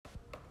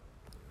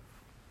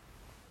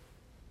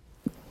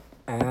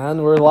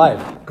And we're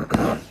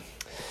live.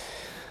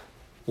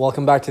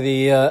 Welcome back to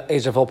the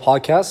HFL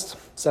podcast.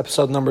 It's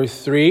episode number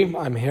 3.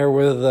 I'm here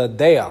with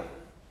Dea.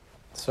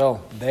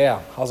 So, Dea,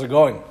 how's it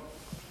going?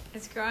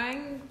 It's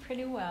going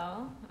pretty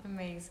well.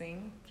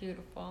 Amazing,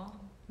 beautiful,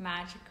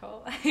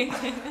 magical.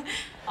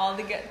 All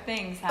the good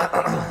things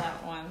happening all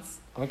at once.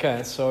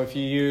 Okay, so if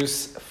you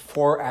use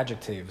 4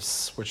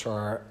 adjectives, which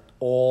are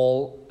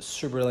all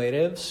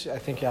superlatives, I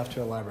think you have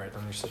to elaborate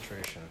on your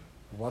situation.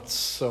 What's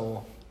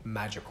so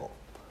magical?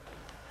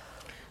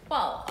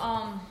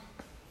 Well,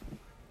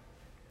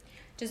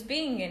 just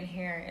being in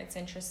here, it's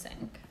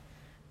interesting.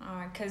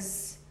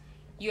 Because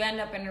you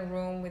end up in a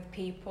room with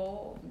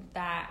people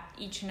that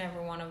each and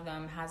every one of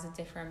them has a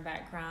different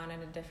background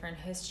and a different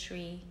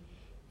history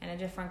and a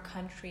different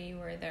country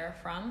where they're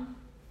from.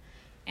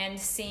 And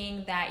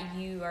seeing that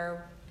you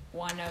are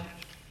one of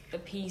the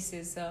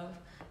pieces of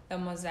the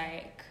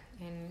mosaic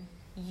and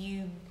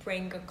you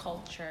bring a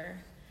culture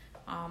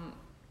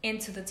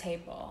into the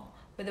table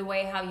with the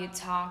way how you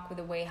talk, with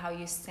the way how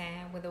you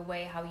stand, with the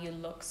way how you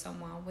look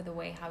someone, with the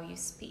way how you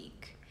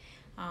speak.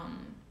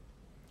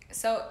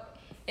 So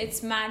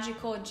it's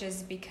magical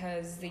just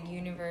because the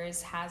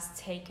universe has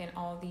taken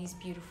all these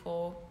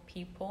beautiful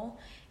people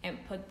and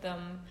put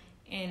them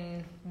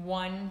in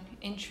one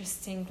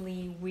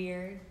interestingly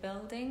weird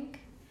building.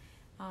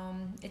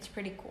 It's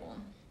pretty cool.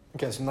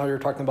 Okay, so now you're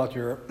talking about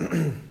your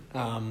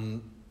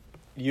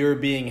you're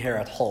being here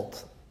at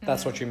Holt.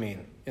 That's what you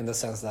mean, in the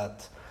sense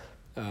that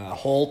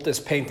Holt is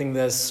painting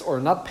this, or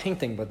not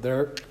painting, but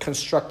they're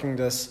constructing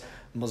this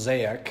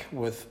mosaic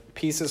with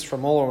pieces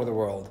from all over the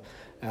world.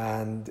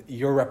 And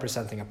you're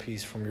representing a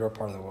piece from your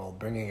part of the world,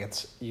 bringing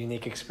its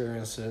unique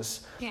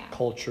experiences,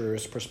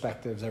 cultures,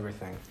 perspectives,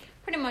 everything.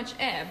 Pretty much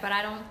it, but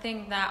I don't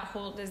think that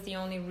Holt is the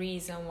only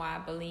reason why I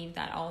believe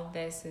that all of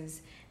this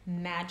is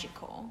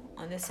magical,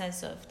 in the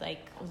sense of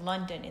like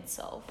London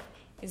itself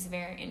is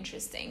very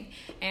interesting.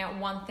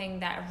 And one thing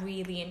that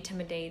really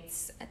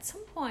intimidates at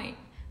some point,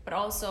 but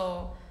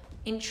also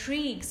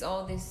intrigues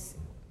all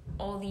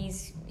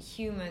these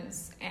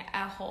humans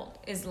at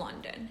Holt is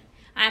London.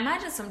 I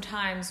imagine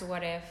sometimes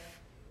what if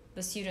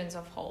the students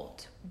of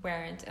Holt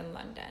weren't in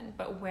London,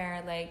 but were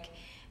like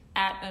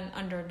at an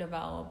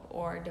underdeveloped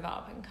or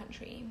developing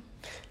country.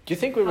 Do you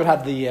think we would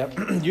have the?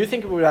 Do you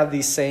think we would have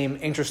these same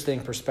interesting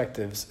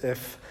perspectives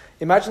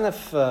imagine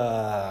if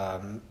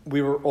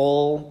we were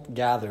all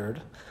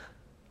gathered,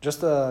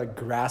 just a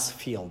grass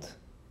field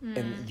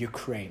in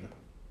Ukraine,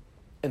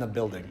 in a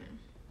building?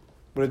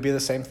 Would it be the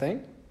same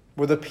thing?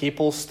 Would the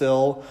people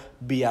still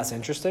be as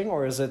interesting,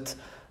 or is it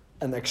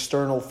an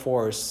external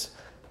force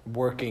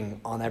working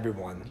on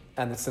everyone,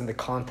 and it's in the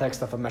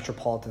context of a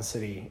metropolitan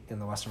city in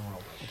the Western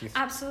world?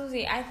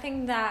 Absolutely. I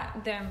think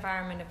that the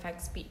environment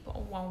affects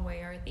people one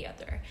way or the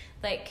other.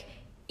 Like,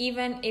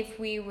 even if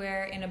we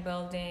were in a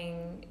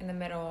building in the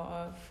middle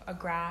of a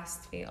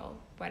grass field,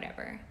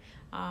 whatever,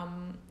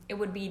 it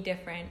would be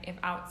different if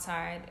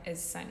outside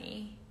is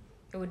sunny.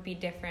 It would be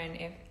different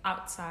if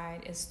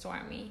outside is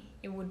stormy.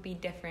 It would be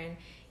different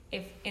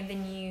if in the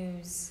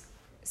news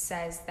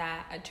says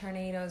that a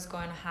tornado is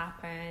going to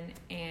happen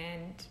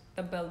and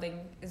the building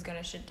is going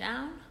to shut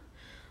down.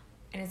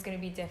 And it's going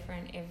to be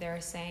different if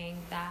they're saying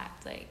that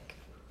like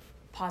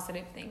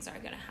positive things are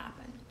going to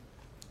happen.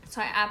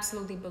 So I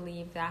absolutely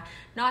believe that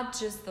not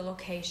just the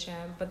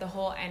location, but the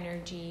whole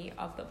energy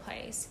of the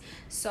place.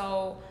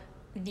 So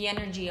the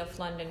energy of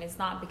London is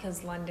not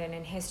because London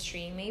in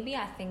history. Maybe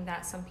I think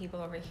that some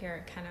people over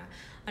here kind of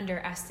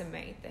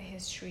underestimate the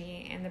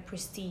history and the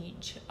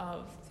prestige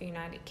of the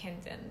United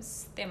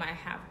Kingdoms. They might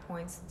have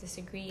points to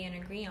disagree and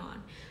agree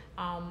on.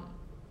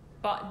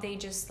 But they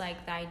just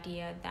like the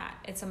idea that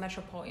it's a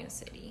metropolitan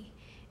city.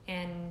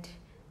 And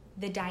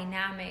the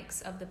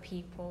dynamics of the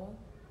people,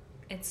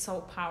 it's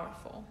so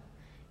powerful.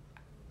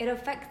 It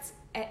affects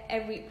at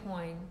every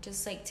point,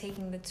 just like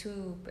taking the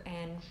tube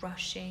and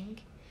rushing.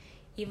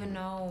 Even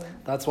though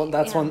that's one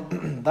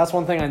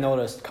thing I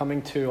noticed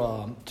coming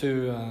to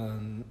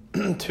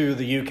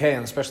the UK,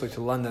 and especially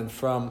to London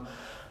from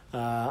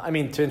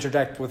to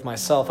interject with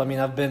myself,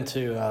 I've been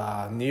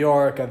to New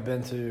York, I've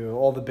been to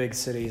all the big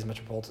cities,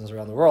 metropolitans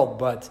around the world,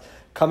 but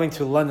coming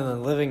to London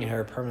and living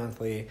here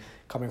permanently,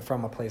 coming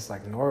from a place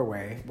like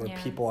Norway where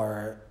people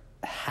are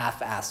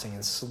half-assing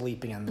and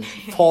sleeping and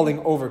falling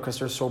over because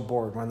they're so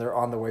bored when they're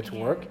on the way to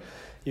work.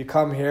 You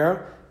come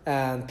here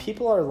and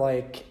people are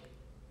like,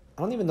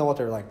 I don't even know what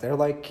they're like. They're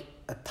like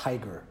a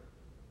tiger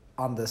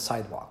on the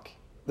sidewalk.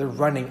 They're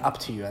running up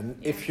to you.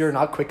 And if you're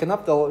not quick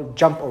enough, they'll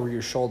jump over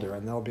your shoulder.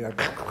 And they'll be like,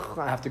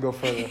 I have to go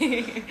further.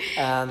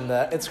 And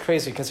it's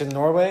crazy. Because in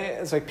Norway,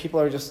 it's like people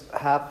are just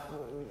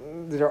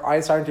their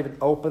eyes aren't even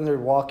open. They're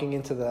walking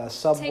into the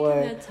subway.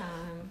 Taking their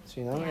time.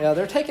 So,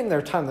 they're taking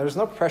their time. There's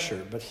no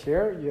pressure. But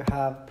here you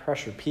have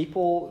pressure.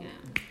 People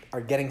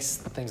are getting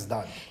things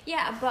done.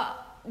 Yeah, but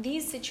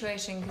these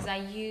situations, because I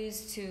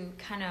used to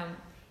kind of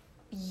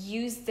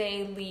use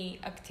daily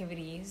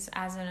activities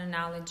as an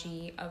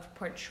analogy of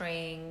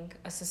portraying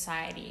a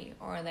society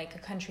or like a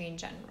country in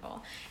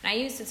general. And I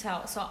used to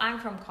tell, so I'm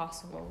from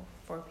Kosovo,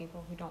 for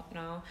people who don't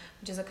know,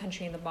 which is a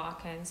country in the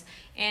Balkans.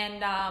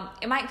 And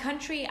in my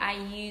country, I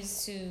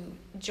used to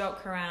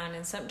joke around,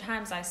 and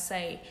sometimes I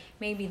say,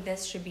 maybe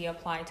this should be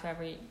applied to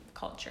every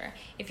culture.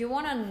 If you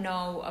want to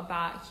know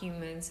about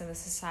humans and the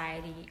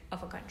society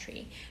of a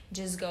country,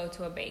 just go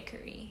to a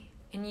bakery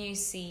and you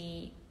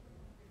see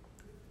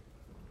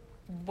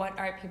what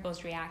are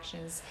people's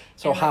reactions.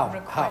 So and how?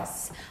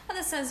 requests. In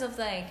the sense of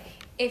like,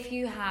 if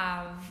you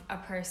have a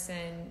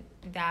person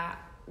that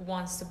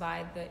wants to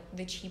buy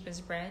the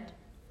cheapest bread,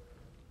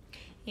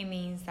 it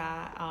means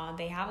that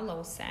they have a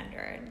low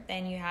standard.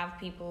 Then you have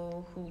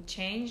people who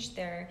change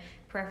their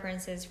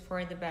preferences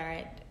for the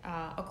bread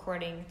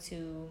according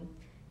to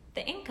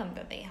the income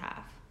that they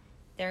have.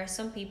 There are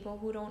some people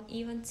who don't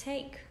even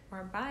take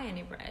or buy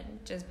any bread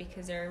just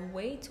because they're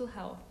way too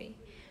healthy.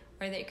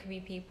 Or there could be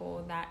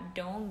people that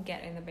don't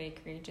get in the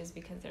bakery just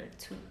because they're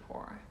too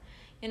poor,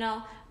 you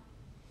know.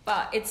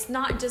 But it's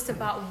not just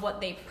about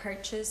what they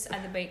purchase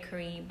at the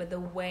bakery, but the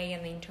way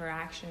and the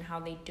interaction, how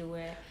they do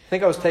it. I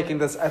think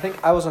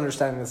I was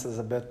understanding this as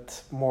a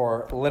bit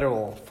more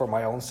literal for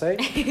my own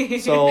sake.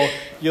 So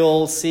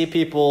you'll see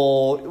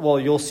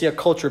you'll see a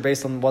culture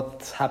based on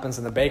what happens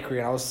in the bakery.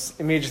 And I was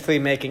immediately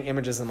making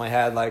images in my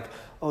head like,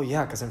 oh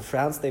yeah, because in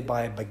France they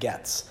buy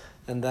baguettes.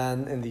 And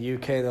then in the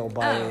UK they'll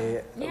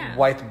buy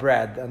white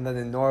bread, and then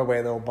in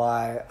Norway they'll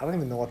buy, I don't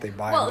even know what they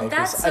buy. Well,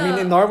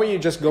 in Norway you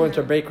just go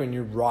into a bakery and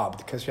you're robbed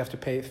because you have to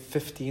pay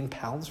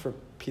 £15 for a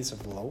piece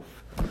of loaf.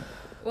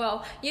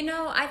 Well, you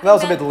know, I think that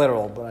was a bit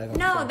literal, but I don't.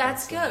 No,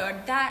 that's good.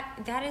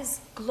 That is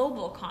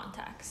global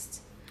context.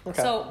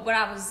 Okay. So what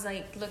I was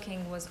like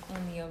looking was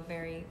only a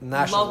very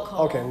national, local.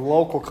 Okay,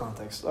 local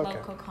context. Okay.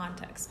 Local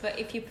context. But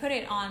if you put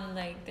it on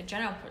like the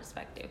general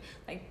perspective,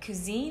 like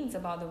cuisines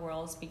about the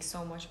world speak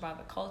so much about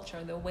the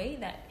culture. The way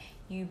that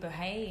you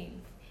behave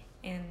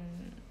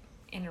in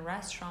a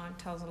restaurant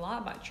tells a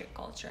lot about your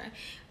culture.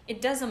 It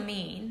doesn't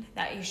mean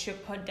that you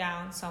should put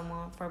down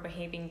someone for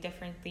behaving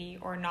differently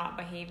or not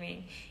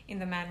behaving in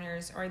the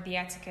manners or the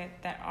etiquette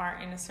that are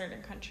in a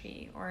certain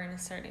country or in a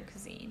certain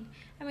cuisine.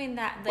 I mean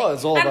that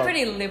I'm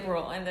pretty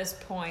liberal in this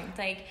point.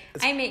 Like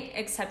I make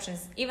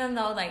exceptions, even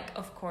though like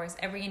of course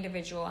every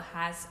individual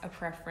has a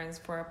preference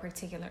for a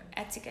particular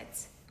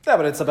etiquette. Yeah,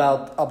 but it's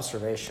about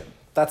observation.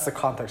 That's the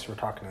context we're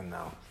talking in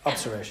now.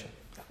 Observation.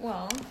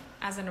 Well,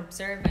 as an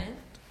observant,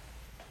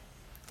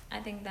 I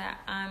think that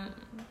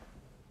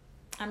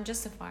I'm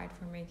justified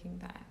for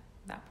making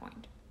that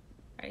point,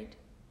 right?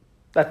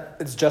 That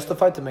it's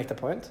justified to make the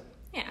point?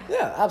 Yeah.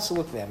 Yeah,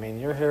 absolutely. I mean,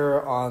 you're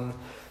here on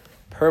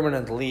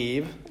permanent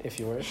leave, if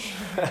you wish,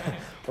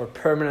 or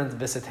permanent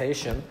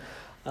visitation.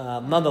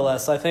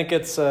 Nonetheless, I think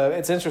it's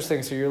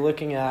interesting. So you're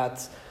looking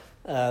at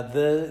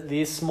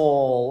these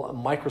small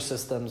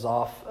microsystems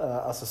of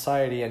a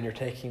society, and you're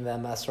taking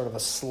them as sort of a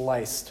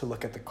slice to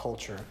look at the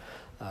culture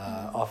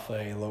of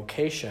a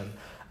location.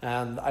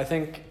 And I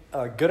think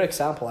a good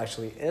example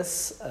actually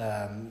is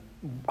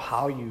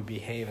how you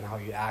behave and how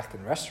you act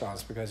in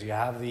restaurants, because you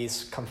have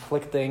these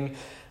conflicting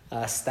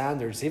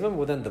standards, even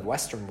within the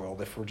Western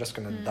world, if we're just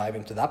going to dive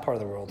into that part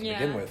of the world to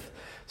begin with.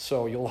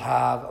 So you'll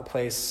have a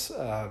place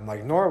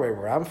like Norway,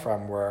 where I'm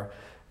from, where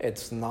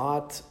it's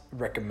not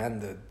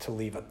recommended to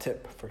leave a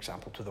tip, for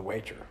example, to the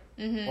waiter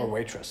or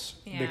waitress,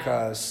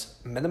 because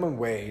minimum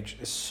wage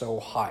is so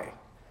high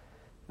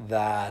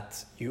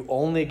that you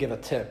only give a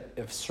tip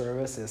if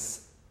service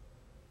is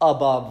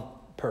above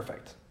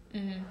perfect.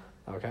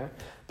 Okay,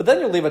 but then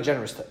you leave a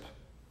generous tip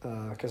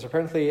because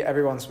apparently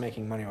everyone's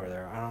making money over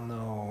there. I don't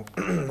know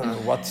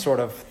what sort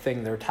of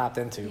thing they're tapped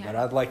into, but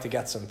I'd like to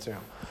get some too.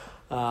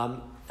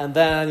 And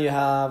then you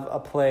have a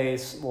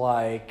place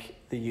like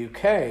the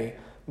UK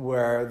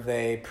where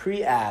they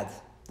pre-add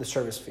the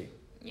service fee.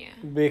 Yeah.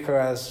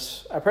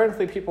 Because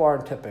apparently people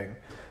aren't tipping,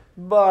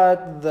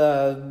 but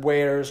the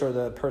waiters or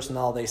the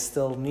personnel, they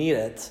still need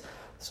it.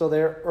 So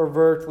they're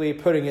overtly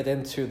putting it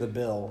into the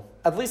bill,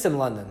 at least in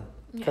London,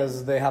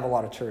 because they have a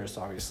lot of tourists,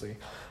 obviously.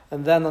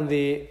 And then on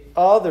the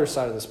other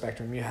side of the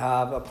spectrum, you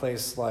have a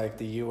place like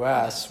the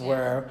US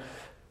where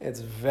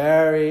it's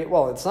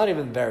it's not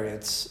even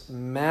it's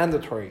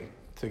mandatory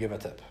to give a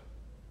tip.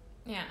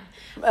 Yeah.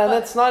 And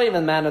it's not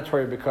even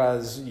mandatory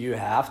because you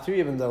have to,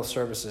 even though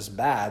service is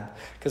bad.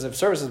 Because if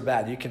service is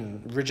bad, you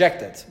can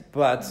reject it.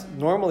 But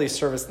normally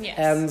service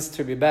tends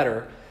to be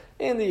better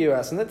in the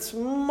US. And it's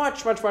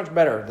much, much, much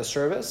better, the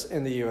service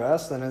in the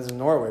US than it is in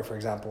Norway, for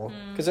example.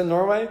 Because in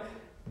Norway,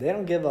 they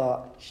don't give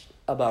a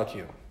about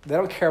you. They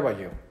don't care about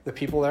you. The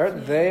people there,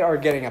 they are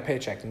getting a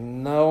paycheck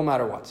no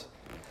matter what.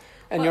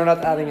 And you're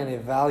not adding any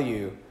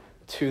value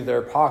to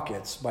their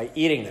pockets by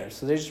eating there.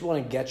 So they just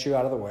want to get you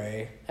out of the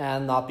way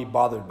and not be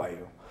bothered by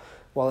you.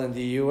 While in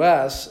the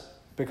US,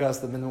 because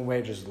the minimum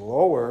wage is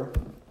lower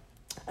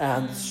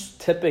and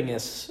tipping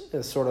is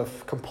sort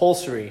of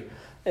compulsory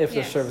if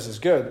the service is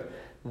good,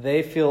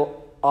 they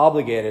feel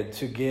obligated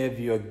to give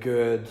you a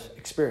good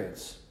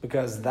experience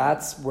because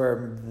that's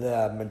where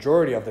the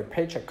majority of their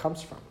paycheck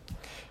comes from.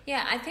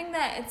 Yeah, I think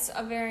that it's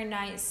a very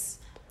nice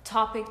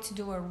topic to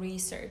do a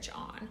research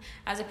on.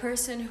 As a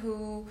person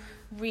who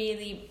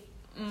really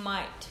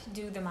might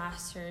do the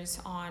masters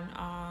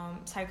on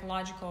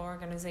psychological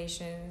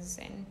organizations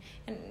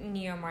and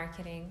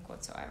neo-marketing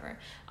whatsoever,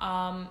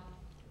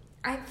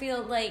 I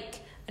feel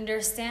like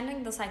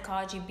understanding the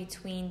psychology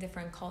between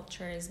different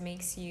cultures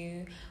makes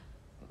you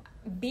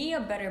be a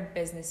better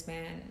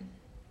businessman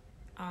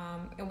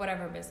in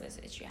whatever business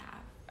that you have.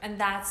 And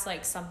that's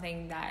like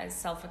something that is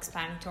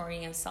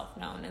self-explanatory and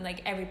self-known, and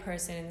like every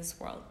person in this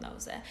world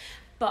knows it.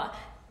 But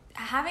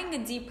having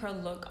a deeper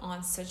look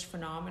on such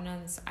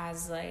phenomenons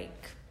as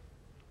like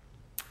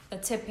the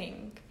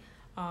tipping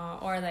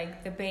or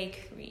like the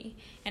bakery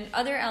and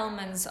other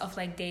elements of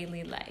like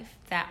daily life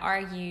that are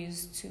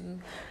used to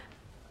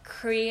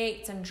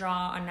create and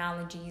draw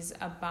analogies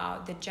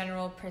about the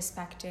general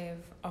perspective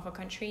of a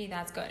country,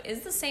 that's good.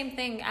 It's the same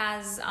thing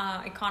as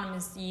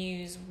economists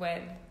use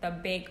with the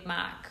Big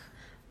Mac.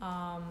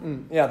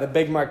 The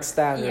Big Mac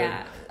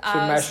standard to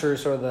measure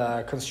sort of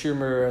the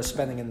consumer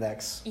spending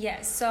index.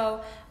 Yes,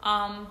 so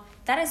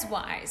that is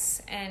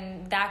wise,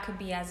 and that could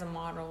be as a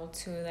model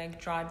to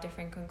like draw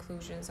different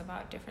conclusions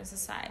about different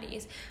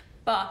societies.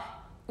 But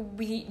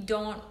we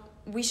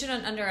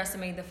shouldn't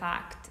underestimate the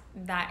fact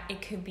that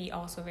it could be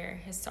also very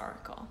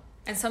historical.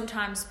 And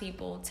sometimes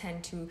people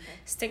tend to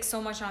stick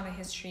so much on the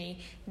history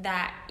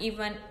that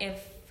even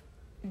if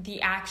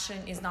the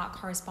action is not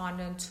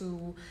correspondent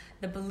to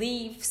the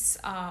beliefs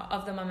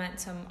of the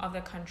momentum of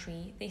the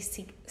country, they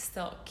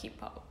still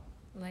keep up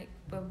like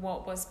with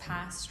what was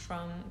passed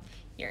from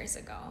years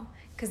ago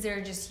because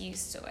they're just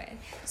used to it.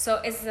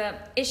 So it's the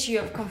issue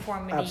of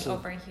conformity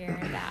over here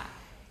that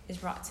is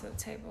brought to the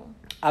table.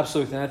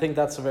 Absolutely, and I think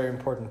that's a very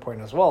important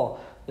point as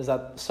well, is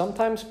that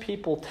sometimes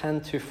people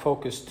tend to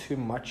focus too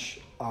much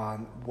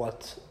on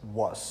what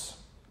was.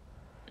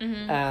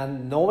 Mm-hmm.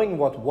 And knowing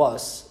what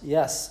was,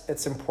 yes,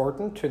 it's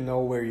important to know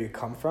where you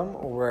come from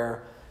or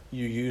where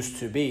you used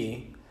to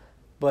be,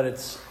 but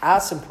it's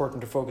as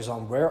important to focus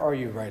on where are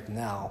you right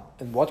now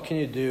and what can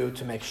you do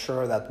to make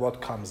sure that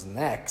what comes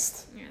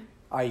next,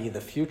 i.e.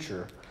 the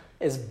future,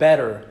 is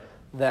better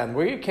than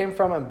where you came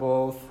from, and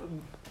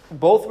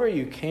both where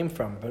you came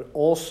from, but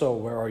also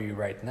where are you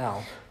right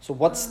now. So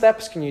what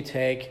steps can you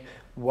take,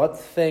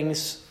 what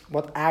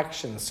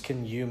actions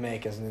can you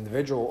make as an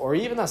individual or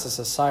even as a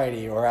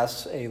society or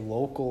as a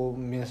local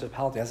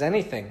municipality, as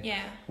anything?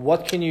 Yeah.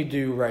 What can you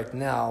do right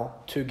now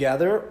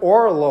together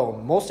or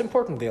alone? Most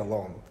importantly,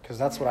 alone, because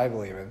that's what I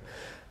believe in.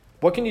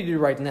 What can you do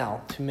right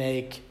now to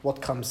make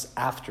what comes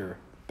after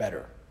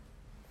better?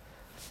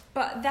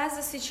 But that's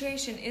the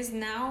situation. Is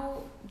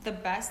now the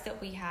best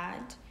that we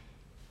had?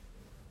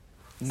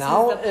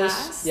 Now since the is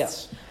past?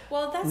 Yes.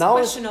 Well, that's now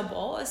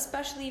questionable,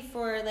 especially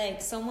for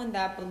like someone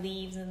that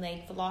believes in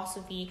like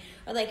philosophy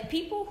or like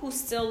people who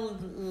still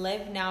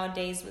live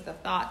nowadays with the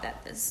thought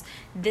that this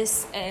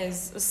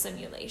is a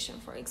simulation,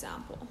 for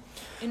example.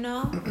 You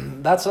know?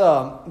 That's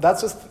a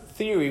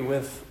theory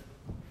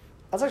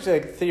that's actually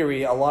a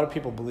theory a lot of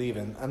people believe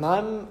in, and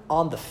I'm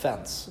on the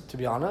fence, to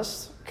be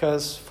honest,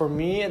 because for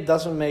me it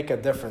doesn't make a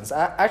difference.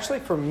 Actually,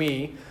 for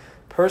me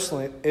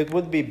personally, it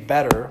would be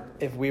better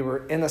if we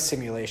were in a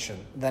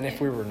simulation than if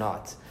we were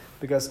not.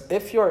 Because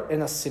if you're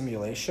in a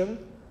simulation,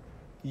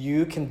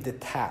 you can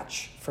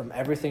detach from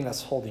everything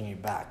that's holding you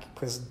back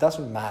because it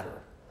doesn't matter,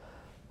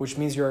 which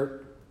means you're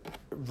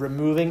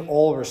removing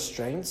all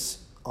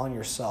restraints on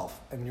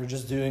yourself and you're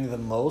just doing the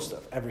most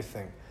of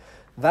everything.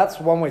 That's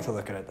one way to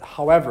look at it.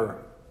 However,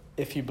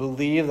 if you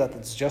believe that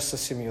it's just a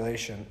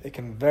simulation, it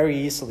can very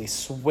easily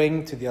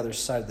swing to the other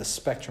side of the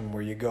spectrum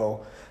where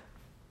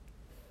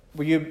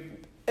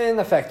in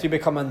effect, you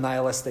become a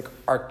nihilistic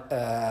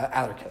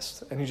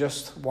anarchist, and you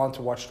just want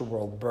to watch the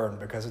world burn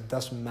because it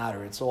doesn't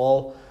matter. It's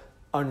all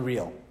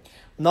unreal.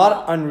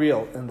 Not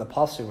unreal in the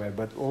positive way,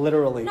 but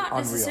literally not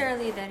unreal. Not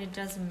necessarily that it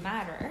doesn't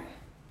matter.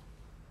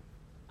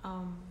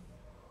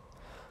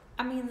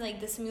 I mean, like,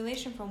 the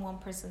simulation from one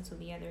person to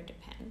the other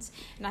depends.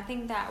 And I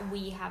think that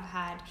we have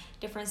had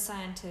different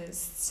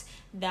scientists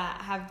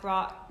that have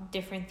brought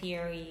different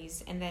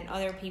theories, and then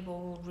other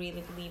people who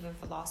really believe in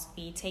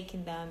philosophy,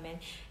 taking them and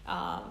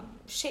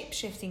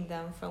shape-shifting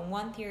them from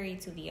one theory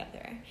to the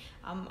other.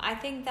 I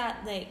think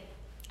that, like,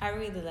 I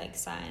really like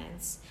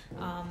science.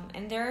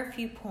 And there are a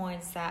few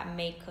points that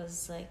make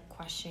us, like,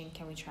 question,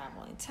 can we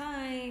travel in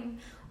time?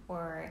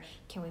 Or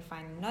can we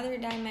find another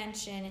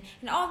dimension?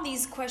 And all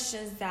these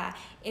questions that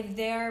if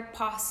they're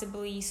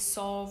possibly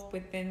solved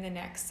within the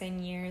next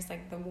 10 years,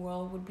 like the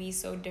world would be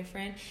so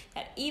different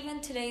that even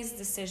today's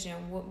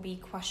decision would be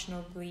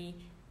questionably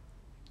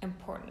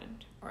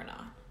important or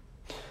not.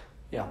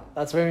 Yeah,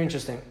 that's very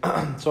interesting.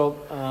 So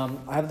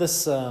I have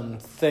this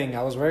thing.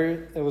 It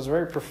was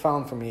very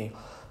profound for me.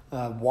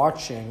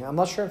 Watching, I'm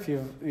not sure if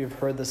you've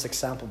heard this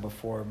example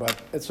before, but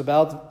it's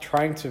about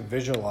trying to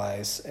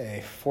visualize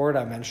a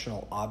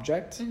 4-dimensional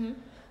object. Mm-hmm.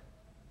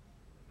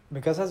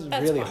 Because that's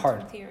really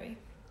hard. Theory.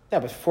 Yeah,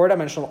 but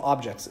four-dimensional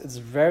objects, it's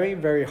very,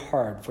 very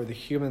hard for the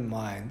human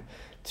mind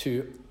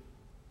to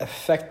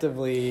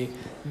effectively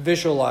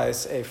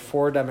visualize a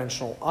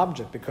four-dimensional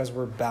object because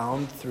we're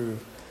bound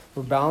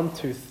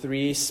to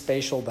three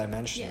spatial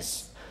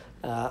dimensions.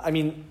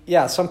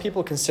 Yes. Some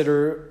people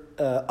consider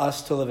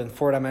us to live in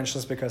four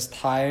dimensions because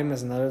time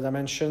is another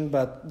dimension,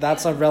 but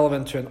that's not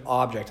relevant to an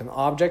object. An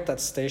object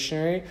that's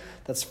stationary,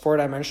 that's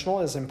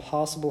four-dimensional, is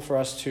impossible for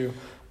us to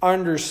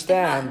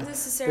understand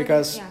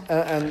because,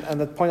 and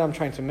the point I'm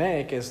trying to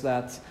make is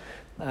that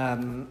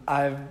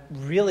I've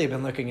really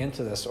been looking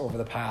into this over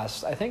the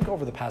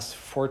past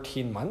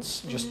 14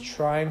 months, just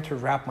trying to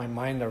wrap my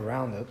mind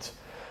around it.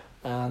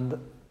 And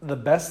the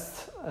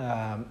best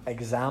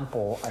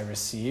example I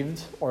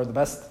received, or the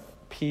best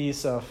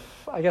piece of,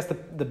 I guess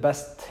the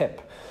best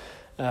tip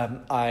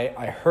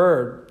I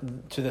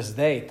heard to this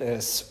date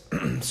is,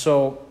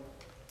 so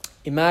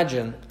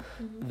imagine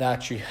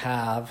that you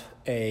have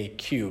a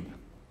cube,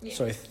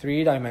 so a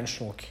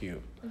three-dimensional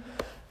cube,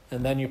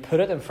 and then you put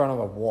it in front of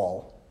a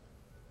wall,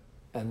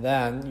 and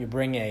then you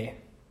bring a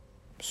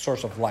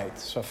source of light,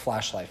 so a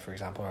flashlight, for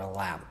example, or a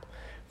lamp,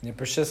 and you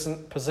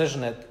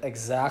position it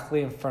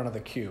exactly in front of the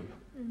cube.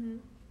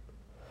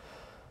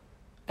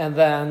 And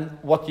then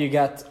what do you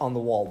get on the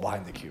wall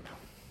behind the cube?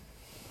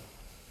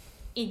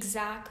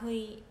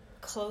 Exactly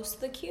close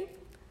to the cube?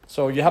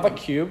 So you have a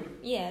cube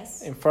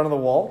Yes. in front of the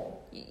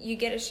wall. You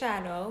get a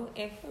shadow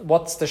if...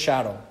 What's the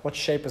shadow? What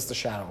shape is the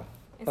shadow?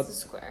 It's a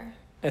square.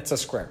 It's a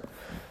square.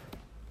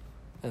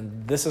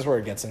 And this is where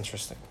it gets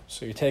interesting.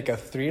 So you take a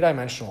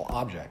three-dimensional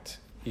object,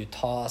 you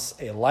toss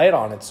a light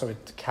on it so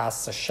it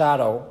casts a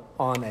shadow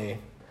on a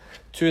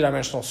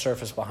two-dimensional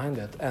surface behind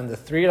it, and the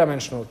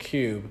three-dimensional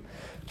cube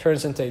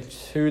turns into a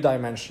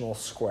two-dimensional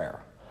square.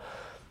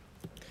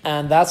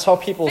 And that's how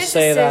people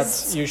say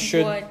that you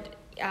should...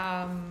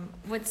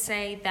 would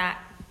say that,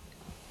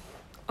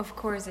 of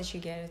course, that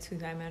you get a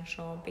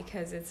two-dimensional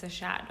because it's a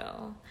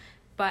shadow.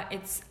 But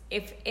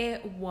if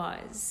it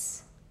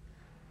was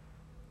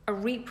a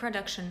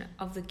reproduction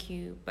of the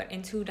cube, but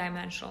in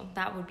two-dimensional,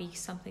 that would be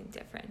something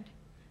different.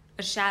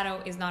 A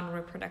shadow is not a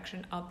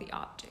reproduction of the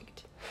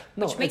object.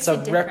 No, it's a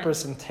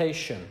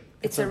representation.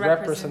 It's a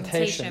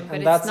representation, but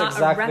and it's that's not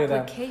exactly a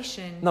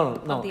replication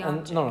of the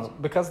object. No,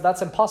 because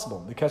that's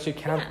impossible, because you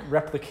can't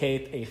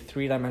replicate a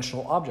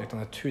three-dimensional object on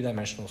a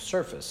two-dimensional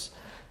surface.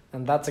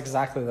 And that's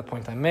exactly the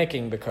point I'm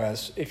making,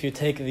 because if you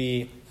take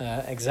the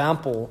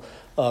example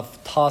of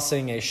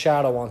tossing a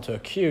shadow onto a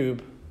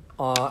cube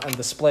and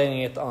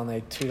displaying it on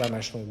a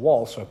two-dimensional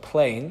wall, so a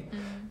plane,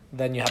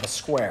 then you have a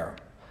square.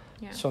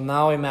 Yeah. So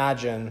now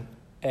imagine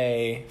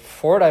a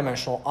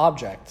four-dimensional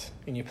object,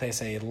 and you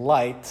place a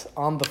light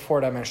on the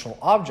four-dimensional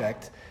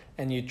object,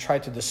 and you try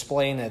to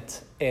display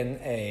it in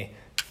a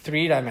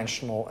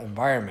three-dimensional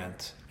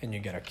environment, and you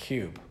get a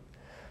cube.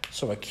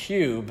 So a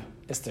cube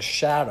is the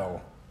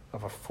shadow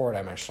of a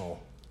four-dimensional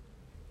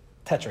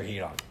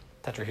tetrahedron.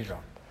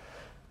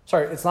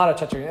 Sorry, it's not a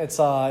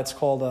tetrahedron. It's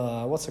called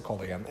what's it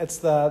called again? It's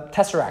the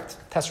tesseract.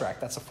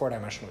 That's a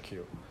four-dimensional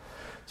cube.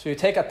 So you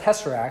take a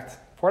tesseract,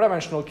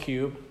 four-dimensional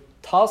cube,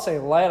 toss a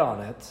light on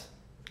it,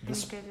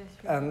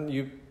 and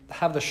you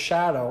have the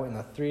shadow in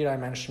a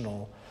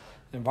three-dimensional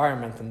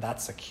environment, and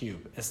that's a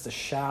cube. It's the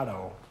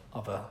shadow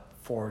of a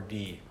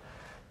 4D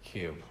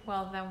cube.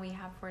 Well, then we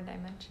have 4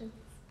 dimensions.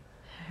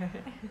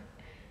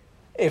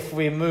 If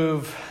we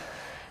move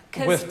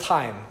with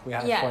time, we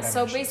have 4 dimensions.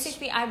 So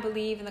basically I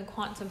believe in the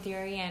quantum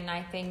theory, and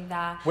I think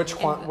that... Which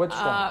one?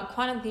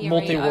 Quantum theory...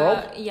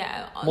 Multi-world?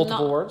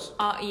 Multiple worlds?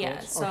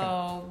 So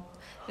okay.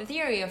 The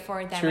theory of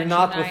 4 dimensions... So you're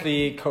not with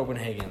the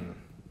Copenhagen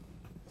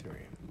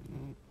theory?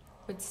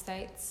 Which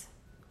states?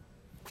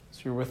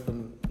 So you're with the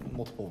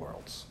multiple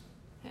worlds.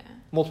 Yeah.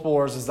 Multiple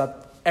worlds is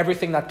that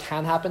everything that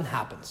can happen,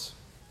 happens.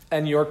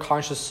 And your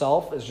conscious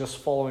self is just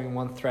following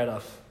one thread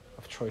of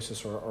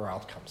choices or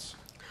outcomes.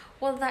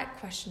 Well, that's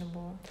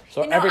questionable.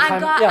 So every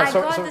time, I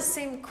got the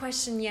same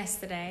question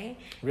yesterday.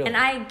 Really? And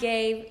I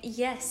gave,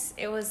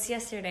 it was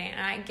yesterday,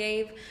 and I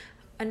gave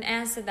an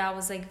answer that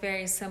was like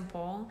very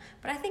simple,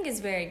 but I think it's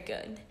very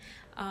good.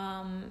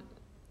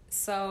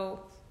 So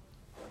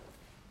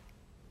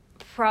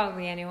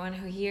probably anyone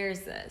who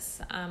hears this,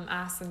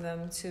 asking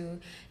them to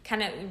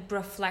kind of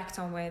reflect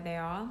on where they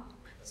are.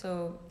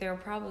 So they're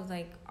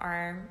probably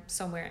are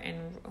somewhere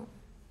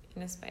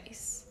in a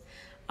space.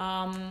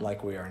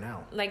 Like we are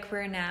now. Like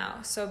we're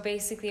now. So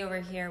basically over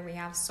here we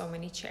have so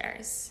many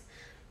chairs.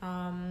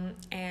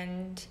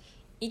 And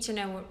each and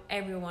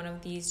every one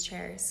of these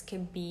chairs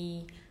could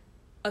be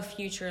a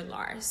future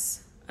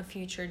Lars, a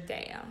future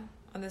Dea.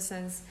 In the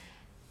sense,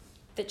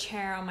 the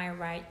chair on my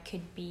right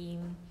could be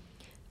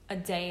a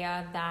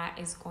Dea that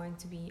is going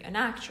to be an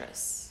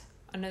actress.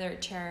 Another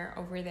chair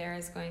over there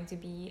is going to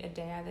be a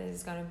Dea that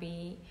is going to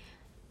be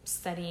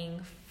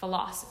studying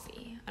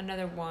philosophy.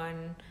 Another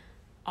one,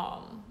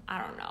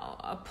 I don't know,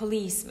 a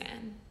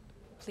policewoman.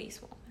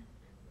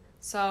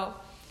 So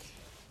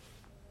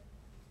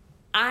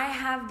I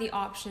have the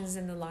options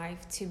in the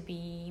life to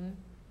be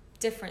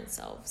different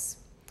selves.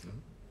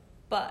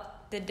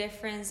 But the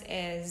difference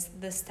is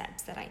the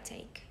steps that I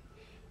take.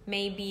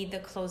 maybe the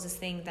closest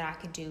thing that I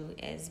could do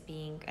is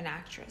being an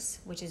actress,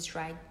 which is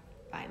right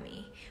by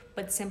me.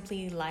 But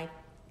simply life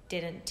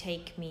didn't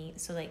take me,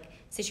 so like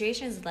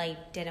situations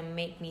like didn't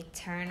make me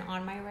turn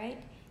on my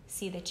right,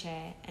 see the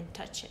chair and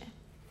touch it.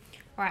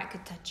 Or I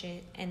could touch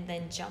it and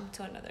then jump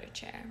to another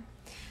chair.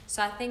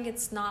 So I think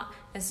it's not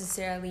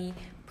necessarily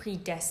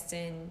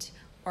predestined,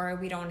 or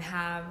we don't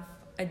have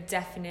a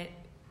definite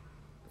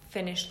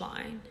finish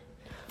line.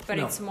 But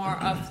No. it's more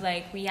of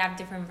like we have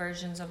different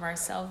versions of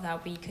ourselves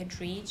that we could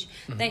reach.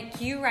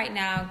 Like you right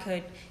now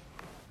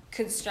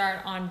could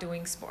start on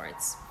doing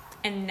sports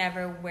and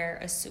never wear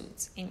a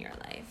suit in your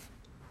life.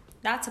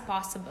 That's a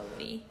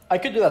possibility. I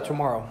could do that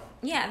tomorrow.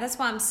 Yeah, that's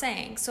what I'm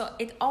saying. So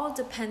it all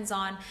depends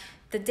on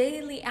the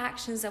daily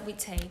actions that we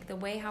take, the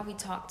way how we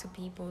talk to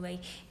people,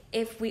 like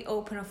if we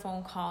open a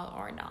phone call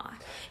or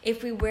not,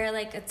 if we wear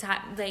like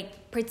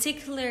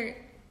particular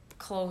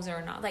clothes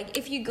or not. Like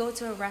if you go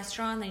to a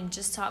restaurant and you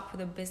just talk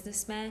with a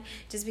businessman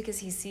just because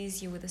he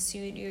sees you with a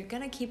suit, you're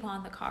gonna keep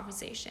on the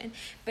conversation.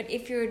 But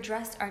if you're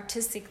dressed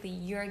artistically,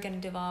 you're gonna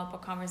develop a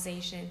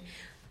conversation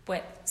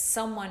with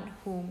someone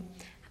whom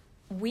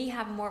we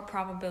have more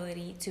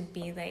probability to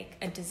be like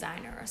a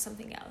designer or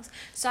something else.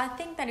 So I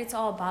think that it's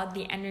all about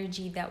the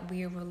energy that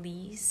we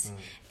release,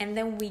 and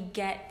then we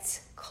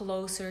get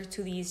closer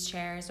to these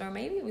chairs, or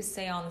maybe we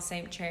stay on the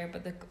same chair,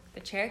 but the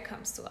chair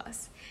comes to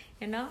us,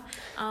 you know?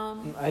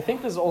 I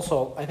think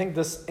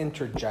this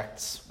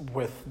interjects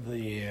with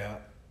the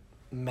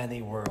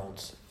many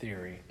worlds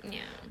theory.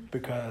 Yeah.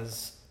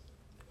 Because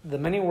the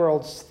many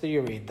worlds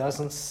theory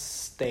doesn't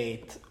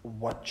state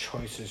what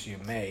choices you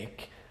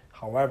make.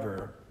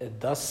 However, it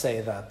does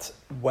say that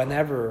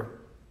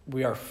whenever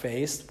we are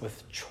faced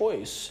with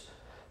choice,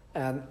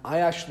 and I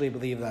actually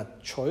believe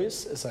that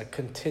choice is a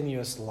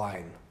continuous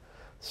line,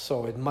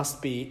 so it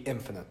must be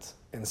infinite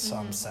in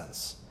some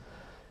sense.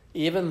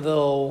 Even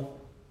though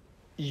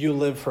you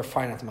live for a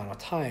finite amount of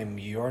time,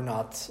 you're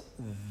not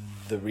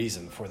the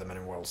reason for the many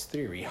worlds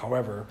theory.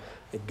 However,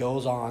 it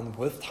goes on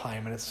with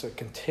time, and it's a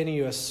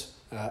continuous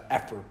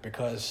effort,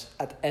 because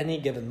at any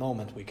given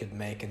moment we could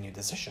make a new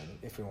decision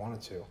if we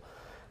wanted to.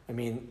 I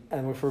mean,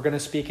 and if we're going to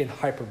speak in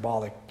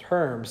hyperbolic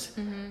terms,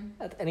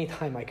 at any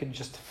time I could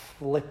just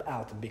flip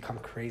out and become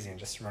crazy and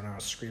just run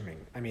around screaming.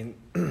 I mean,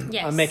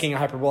 Yes. I'm making a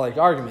hyperbolic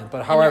argument,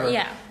 but however,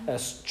 Yeah.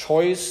 as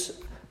choice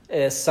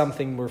is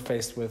something we're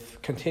faced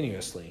with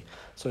continuously.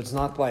 So it's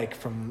not like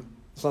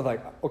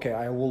okay,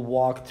 I will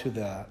walk to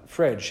the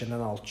fridge and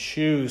then I'll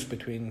choose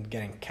between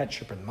getting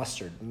ketchup and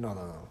mustard.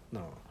 No.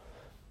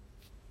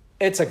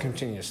 It's a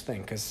continuous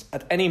thing, because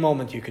at any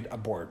moment you could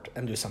abort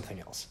and do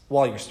something else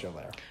while you're still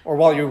there, or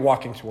while you're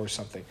walking towards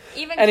something.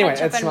 Even Anyway,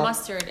 ketchup it's and not-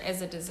 mustard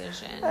is a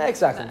decision.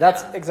 Exactly.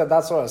 That's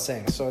what I was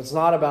saying. So it's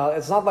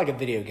not like a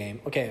video game.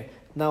 Okay,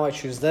 now I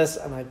choose this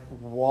and I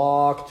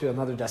walk to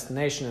another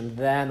destination and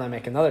then I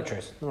make another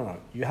choice. No.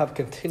 You have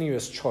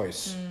continuous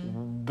choice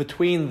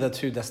between the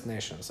two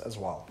destinations as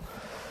well.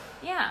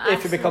 Yeah.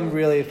 If you become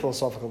really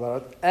philosophical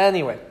about it.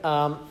 Anyway,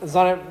 it's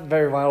not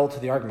very vital to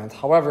the argument.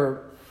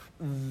 However,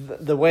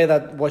 the way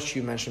that what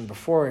you mentioned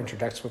before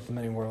interjects with the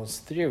many worlds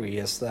theory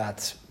is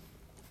that,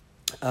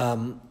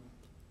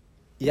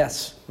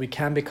 yes, we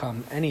can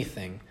become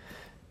anything.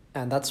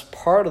 And that's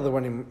part of the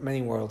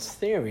many worlds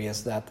theory,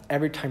 is that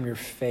every time you're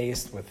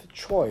faced with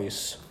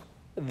choice,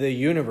 the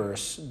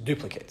universe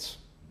duplicates.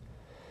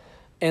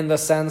 In the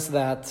sense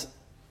that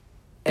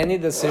any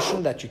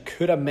decision that you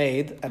could have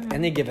made at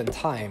any given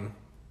time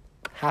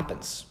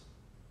happens,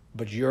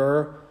 but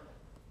you're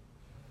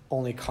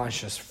only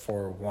conscious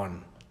for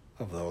one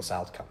of those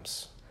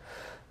outcomes.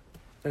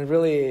 And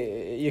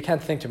really, you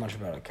can't think too much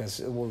about it because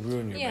it will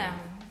ruin your brain.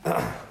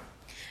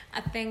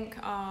 I think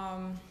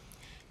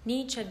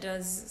Nietzsche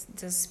does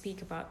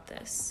speak about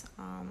this.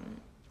 And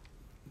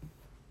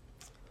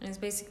it's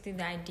basically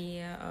the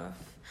idea of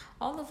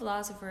all the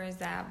philosophers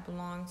that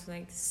belong to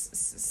like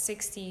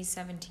 60s,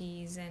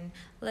 70s, and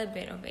a little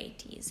bit of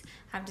 80s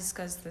have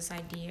discussed this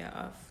idea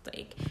of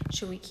like,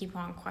 should we keep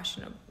on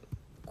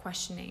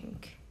questioning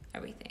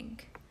everything?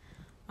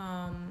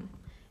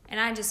 And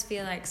I just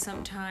feel like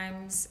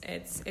sometimes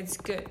it's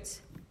good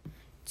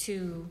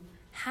to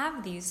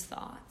have these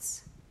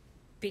thoughts,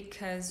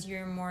 because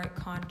you're more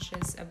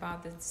conscious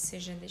about the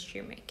decision that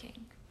you're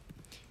making.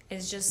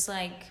 It's just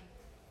like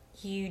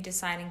you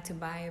deciding to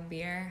buy a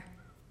beer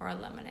or a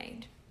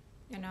lemonade,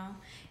 you know?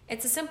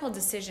 It's a simple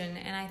decision,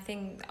 and I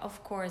think,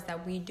 of course,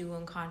 that we do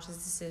unconscious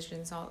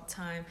decisions all the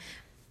time,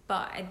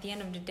 but at the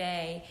end of the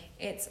day,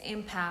 its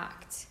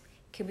impact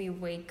could be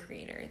way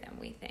greater than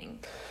we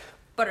think.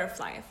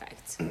 Butterfly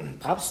effect.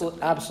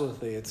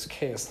 Absolutely, it's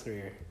chaos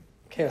theory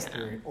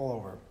all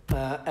over.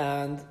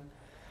 And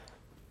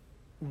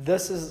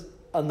this is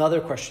another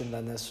question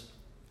then, is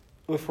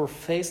if we're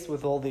faced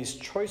with all these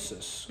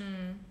choices,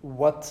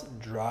 what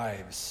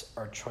drives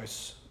our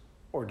choice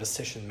or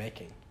decision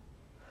making?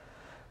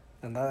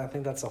 And I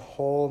think that's a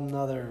whole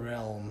nother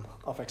realm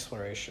of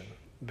exploration,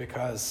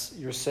 because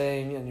you're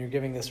saying, and you're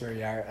giving this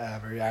very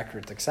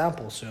accurate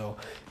example. So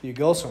you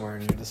go somewhere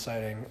and you're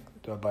deciding,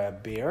 do I buy a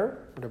beer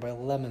or do I buy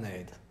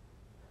lemonade?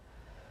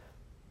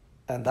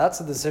 And that's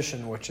a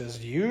decision which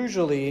is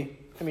usually,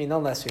 I mean,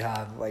 unless you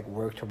have like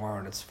work tomorrow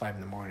and it's 5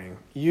 a.m,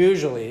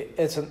 usually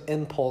it's an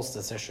impulse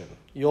decision.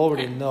 You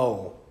already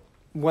know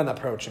when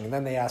approaching, and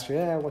then they ask you,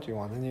 what do you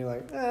want? And you're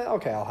like,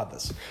 okay, I'll have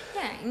this.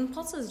 Yeah,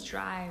 impulses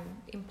drive.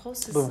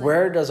 Impulses. But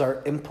where does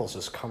our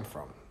impulses come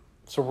from?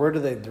 So where do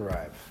they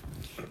derive?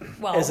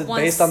 Well, is it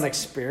based on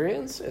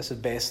experience? Is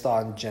it based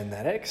on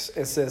genetics?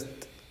 Is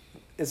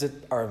it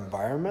our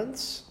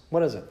environments?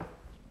 What is it?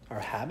 Our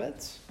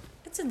habits?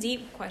 It's a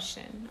deep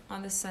question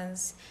on the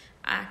sense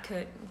I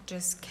could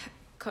just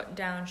cut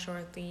down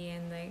shortly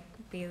and like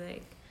be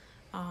like,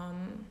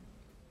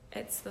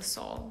 it's the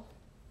soul.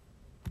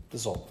 The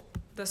soul.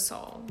 The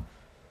soul.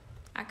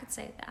 I could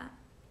say that.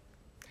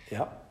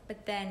 Yeah.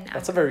 But then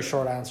that's a very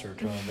short answer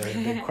to a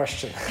very big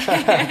question.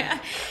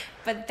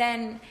 But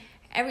then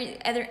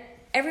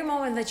every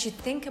moment that you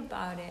think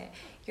about it,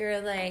 you're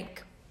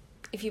like,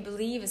 if you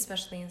believe,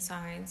 especially in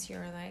science,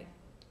 you're like,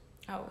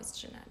 oh, it's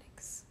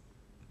genetics.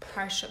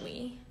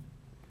 Partially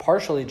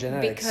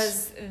genetics.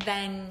 Because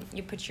then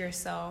you put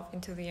yourself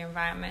into the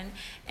environment.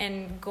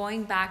 And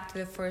going back to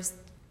the first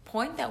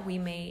point that we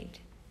made,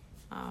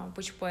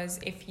 which was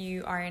if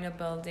you are in a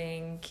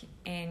building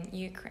in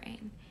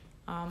Ukraine,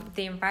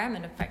 the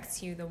environment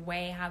affects you the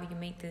way how you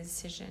make the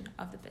decision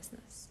of the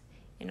business.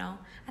 You know,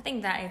 I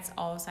think that it's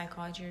all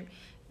psychology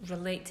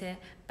related.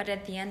 But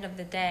at the end of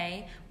the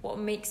day, what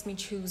makes me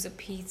choose a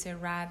pizza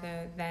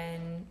rather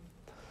than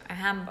a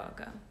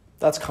hamburger?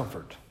 That's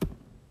comfort.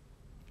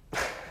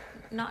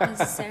 Not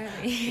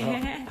necessarily.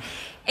 No.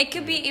 It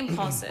could be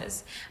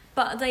impulses.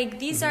 But like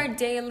these are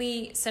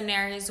daily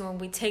scenarios when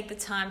we take the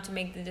time to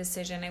make the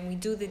decision and we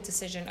do the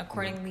decision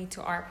accordingly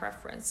to our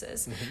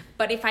preferences. Mm-hmm.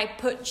 But if I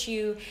put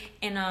you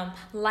in a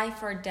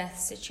life or death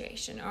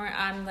situation, or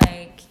I'm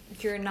like,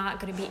 you're not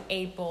going to be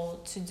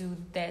able to do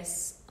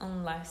this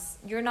unless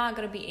you're not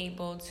going to be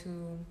able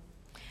to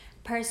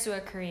pursue a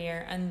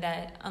career and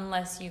that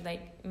unless you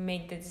like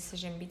make the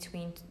decision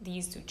between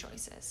these two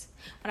choices.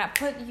 When I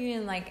put you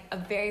in like a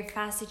very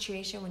fast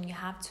situation when you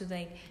have to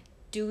like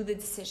do the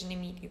decision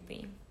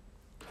immediately,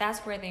 that's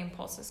where the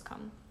impulses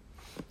come.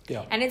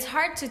 Yeah. And it's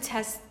hard to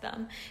test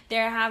them.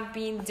 There have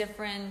been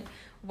different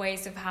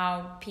ways of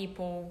how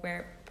people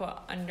were put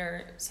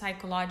under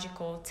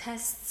psychological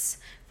tests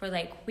for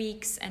like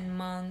weeks and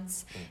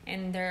months.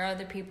 And there are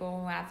other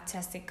people who have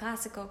tested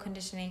classical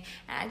conditioning.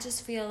 And I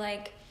just feel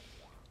like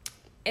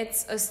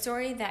it's a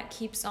story that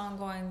keeps on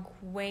going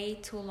way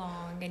too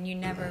long and you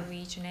never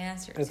reach an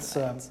answer to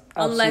it.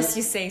 Unless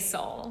you say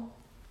soul.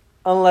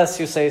 Unless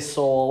you say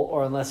soul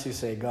or unless you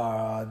say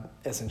God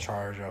is in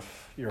charge of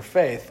your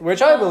faith, which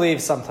I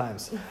believe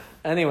sometimes.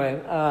 Anyway.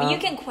 You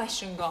can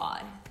question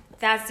God.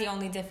 That's the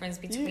only difference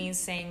between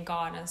saying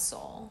God and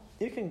soul.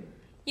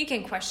 You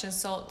can question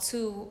soul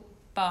too,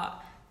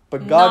 but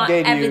God not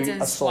gave you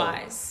evidence a soul.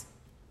 Wise.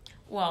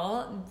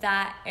 Well,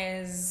 that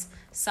is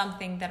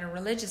something that a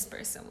religious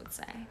person would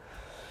say.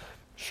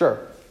 Sure.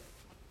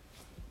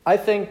 I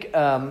think,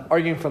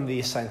 arguing from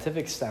the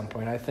scientific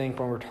standpoint, I think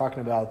when we're talking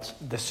about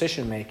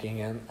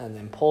decision-making and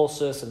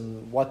impulses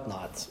and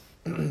whatnot,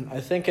 I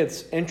think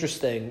it's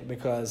interesting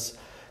because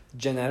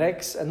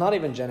genetics, and not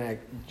even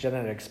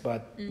genetics,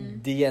 but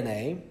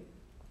DNA,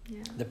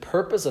 the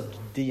purpose of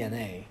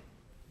DNA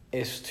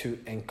is to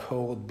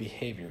encode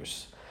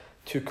behaviors,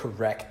 to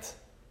correct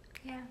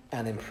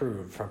and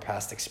improve from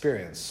past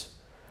experience.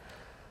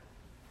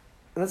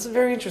 And that's a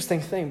very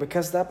interesting thing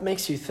because that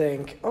makes you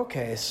think,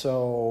 okay,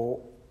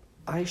 so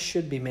I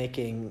should be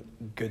making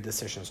good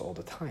decisions all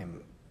the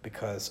time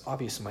because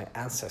obviously my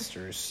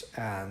ancestors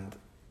and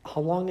how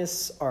long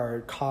is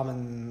our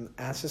common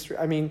ancestry?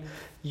 I mean,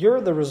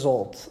 you're the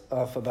result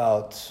of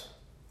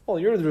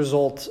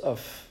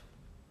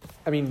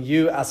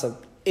you as an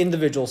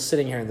individual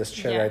sitting here in this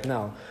chair right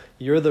now,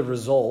 you're the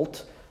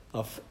result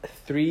of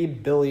 3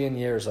 billion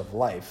years of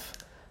life.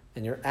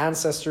 And your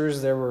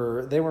ancestors, they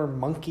were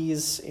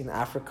monkeys in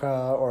Africa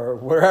or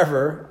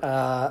wherever,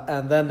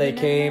 and then they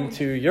came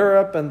to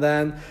Europe, and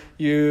then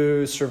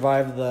you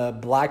survived the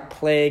Black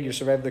Plague, you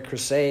survived the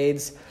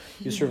Crusades,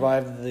 you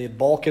survived the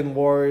Balkan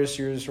Wars,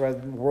 you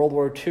survived World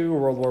War II,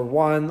 World War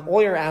I.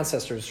 All your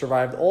ancestors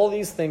survived all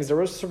these things. There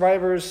were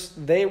survivors.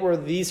 They were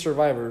the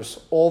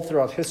survivors all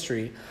throughout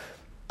history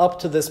up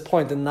to this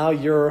point, and now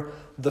you're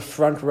the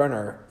front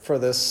runner for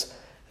this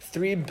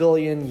 3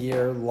 billion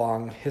year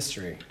long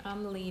history.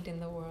 I'm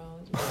leading the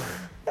world.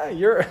 Yeah,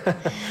 you're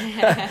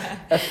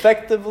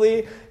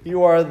effectively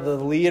you are the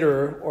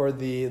leader or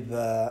the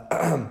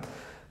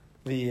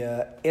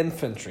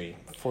infantry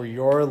for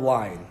your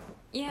line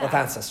of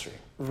ancestry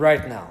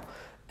right now.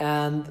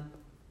 And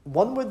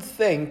one would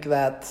think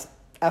that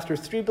after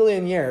 3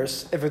 billion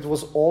years, if it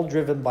was all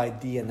driven by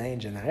DNA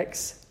and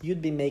genetics,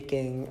 you'd be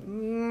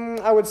making,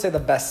 I would say, the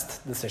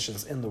best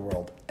decisions in the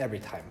world every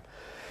time.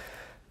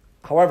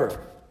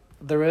 However,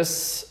 there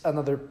is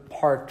another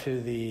part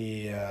to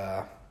the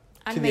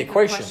equation. A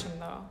question,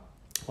 though.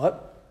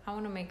 What? I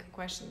want to make a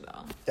question,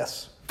 though.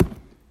 Yes.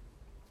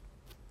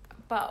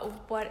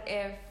 But what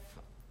if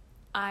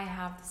I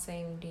have the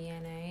same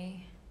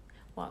DNA?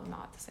 Well,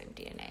 not the same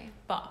DNA,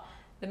 but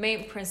the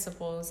main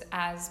principles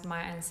as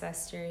my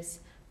ancestors,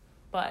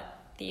 but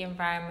the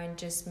environment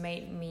just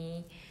made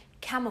me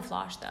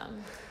camouflage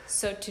them.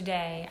 So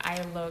today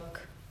I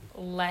look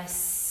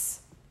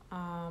less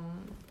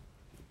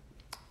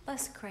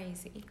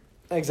crazy.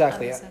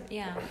 Exactly.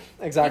 Yeah.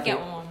 Exactly. You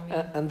get what I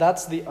mean. And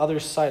that's the other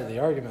side of the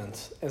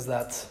argument, is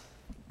that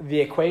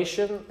the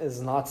equation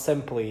is not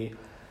simply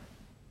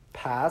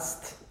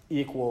past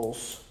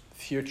equals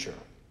future.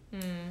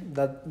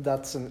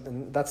 That's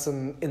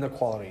an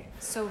inequality.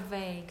 So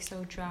vague,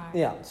 so dry.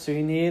 Yeah, so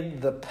you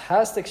need the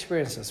past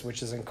experiences,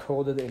 which is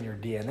encoded in your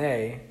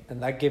DNA,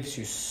 and that gives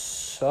you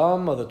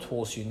some of the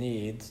tools you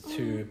need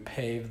to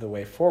pave the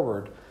way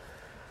forward.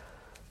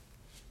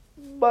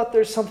 But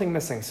there's something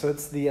missing, so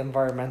it's the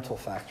environmental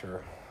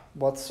factor.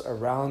 What's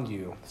around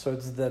you? So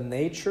it's the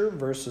nature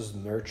versus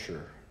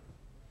nurture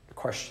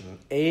question,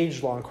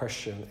 age-long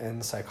question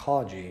in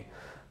psychology.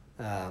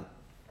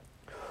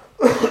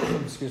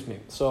 Excuse me.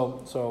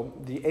 So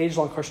the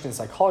age-long question in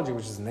psychology,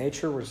 which is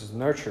nature versus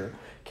nurture,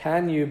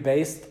 can you,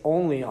 based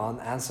only on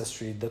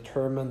ancestry,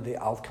 determine the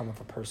outcome of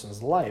a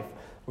person's life?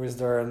 Or is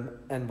there an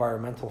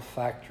environmental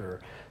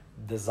factor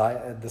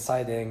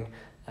deciding,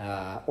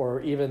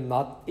 or even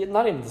not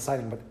even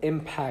deciding, but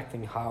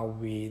impacting how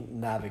we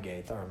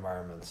navigate our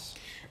environments?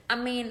 I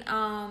mean,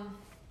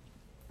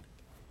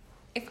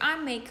 if I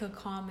make a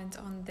comment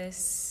on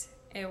this,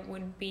 it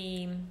would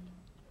be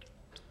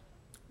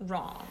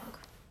wrong.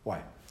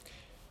 Why?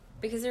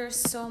 Because there are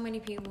so many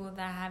people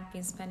that have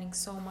been spending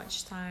so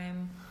much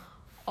time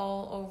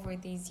all over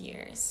these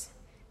years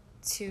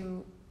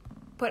to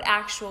put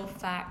actual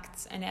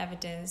facts and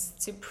evidence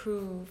to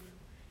prove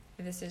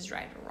if this is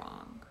right or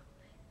wrong,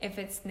 if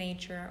it's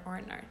nature or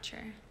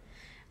nurture.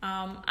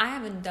 I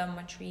haven't done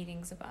much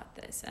readings about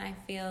this, and I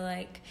feel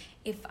like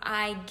if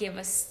I give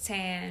a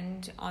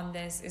stand on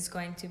this, it's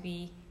going to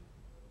be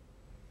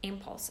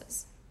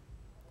impulses.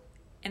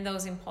 And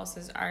those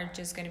impulses are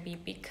just going to be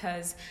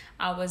because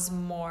I was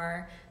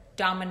more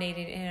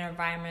dominated in an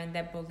environment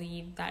that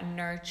believed that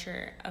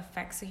nurture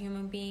affects a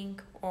human being,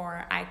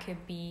 or I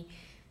could be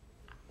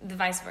the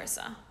vice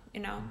versa,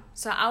 you know?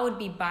 So I would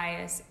be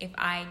biased if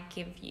I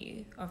give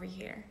you over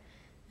here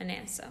an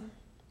answer,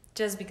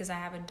 just because I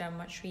haven't done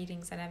much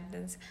readings and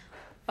evidence.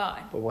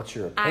 But what's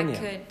your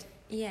opinion?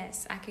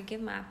 I could give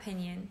my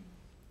opinion.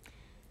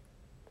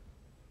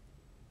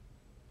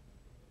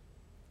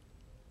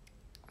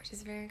 Which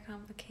is very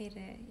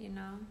complicated, you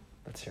know?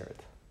 Let's hear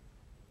it.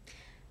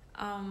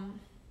 I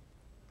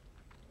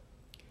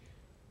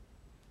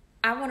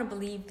want to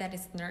believe that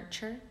it's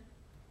nurture.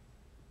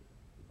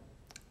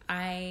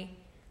 I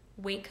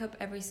wake up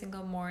every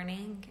single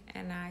morning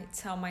and I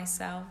tell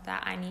myself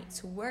that I need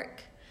to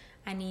work.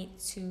 I need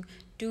to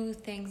do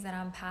things that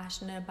I'm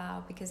passionate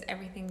about, because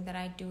everything that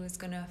I do is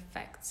going to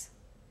affect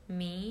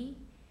me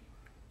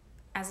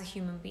as a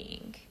human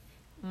being.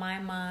 My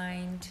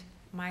mind,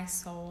 my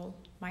soul,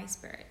 my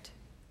spirit,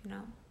 you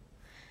know?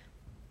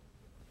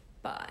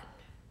 But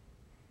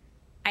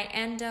I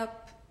end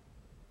up,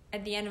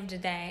 at the end of the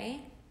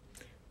day,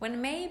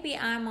 when maybe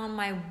I'm on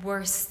my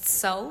worst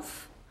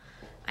self,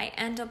 I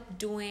end up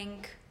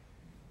doing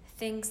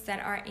things that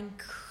are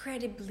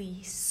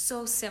incredibly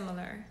so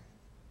similar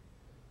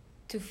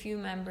to few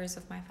members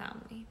of my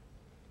family,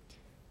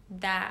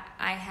 that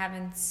I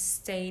haven't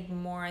stayed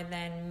more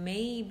than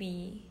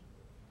maybe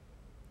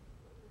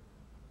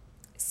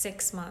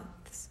 6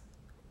 months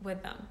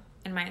with them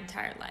in my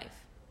entire life.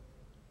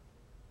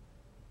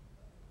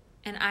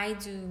 And I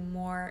do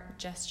more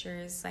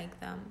gestures like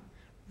them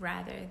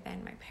rather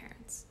than my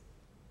parents.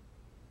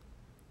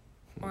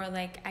 Or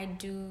like I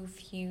do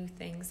few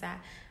things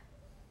that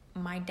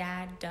my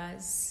dad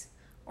does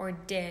or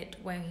did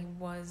when he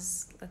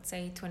was, let's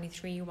say,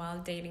 23 while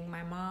dating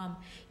my mom.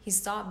 He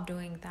stopped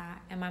doing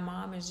that. And my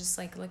mom is just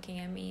like looking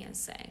at me and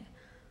saying,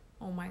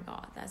 oh my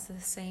God, that's the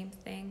same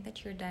thing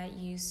that your dad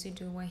used to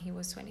do when he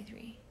was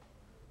 23.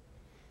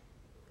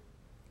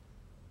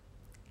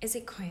 Is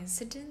it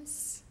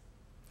coincidence?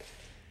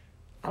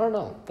 I don't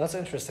know. That's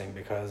interesting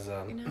because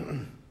You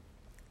know?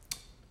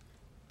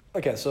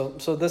 okay, so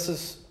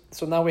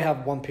now we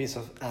have one piece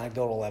of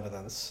anecdotal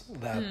evidence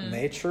that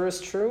nature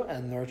is true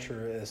and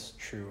nurture is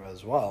true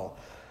as well.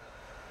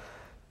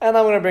 And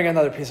I'm going to bring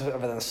another piece of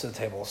evidence to the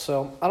table.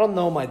 So I don't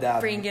know my dad.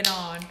 Bring it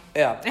on.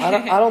 Yeah,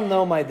 I don't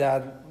know my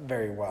dad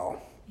very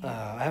well.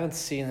 I haven't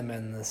seen him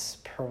in this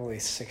probably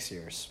 6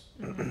 years.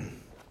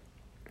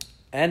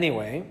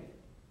 Anyway,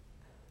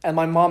 and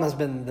my mom has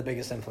been the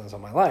biggest influence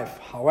on my life.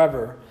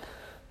 However,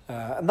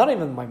 not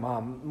even my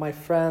mom, my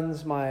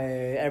friends, my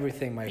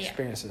everything, my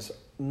experiences.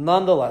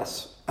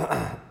 Nonetheless,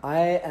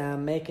 I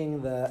am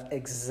making the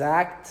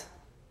exact,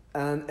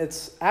 and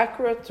it's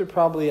accurate to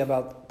probably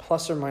about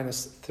plus or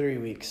minus 3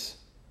 weeks.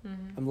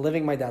 Mm-hmm. I'm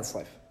living my dad's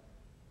life.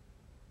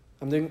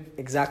 I'm doing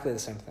exactly the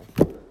same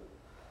thing.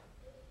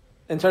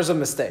 In terms of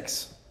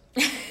mistakes.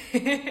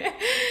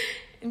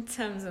 In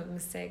terms of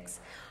mistakes.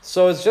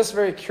 So it's just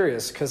very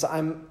curious because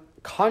I'm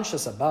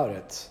conscious about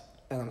it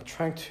and I'm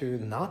trying to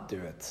not do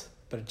it,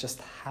 but it just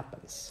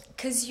happens.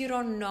 Because you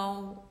don't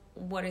know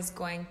what is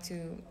going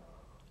to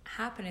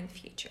happen in the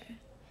future.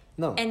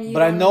 No, And you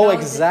but I don't know know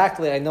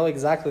exactly. I know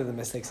exactly the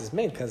mistakes he's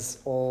made because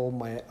all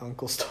my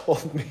uncles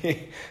told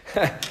me.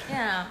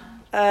 Yeah.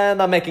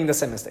 And I'm making the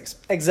same mistakes.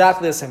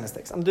 Exactly the same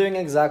mistakes. I'm doing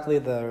exactly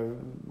the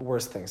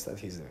worst things that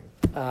he's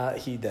doing.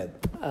 He did,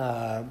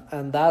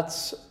 and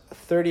that's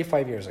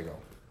 35 years ago.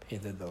 He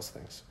did those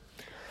things.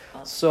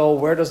 So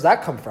where does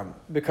that come from?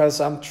 Because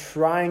I'm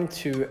trying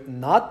to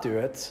not do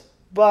it,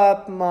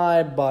 but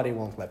my body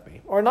won't let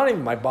me, or not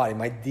even my body.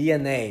 My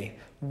DNA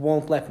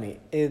won't let me.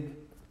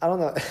 I don't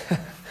know.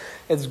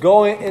 It's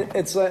going.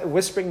 It's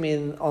whispering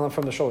me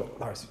from the shoulder.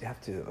 Lars, you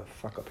have to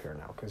fuck up here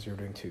now because you're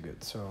doing too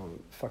good. So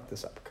fuck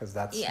this up because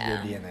that's your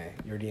DNA.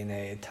 Your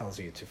DNA tells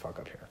you to fuck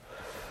up here,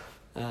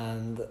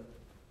 and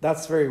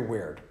that's very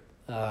weird.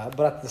 But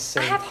at the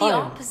same time, I have the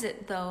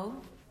opposite though.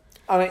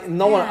 I mean,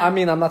 no one. I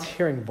mean, I'm not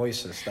hearing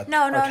voices that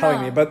are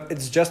telling me, but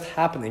it's just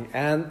happening,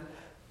 and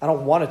I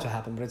don't want it to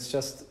happen, but it's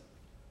just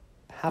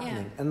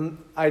happening, and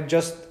I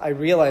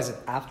realize it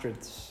after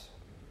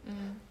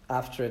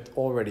it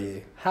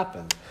already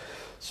happened.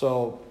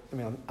 So, I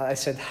mean, I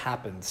said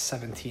happened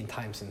 17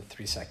 times in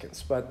 3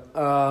 seconds. But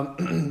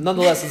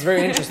nonetheless, it's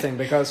very interesting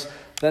because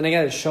then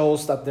again, it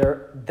shows that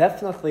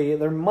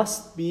there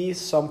must be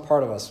some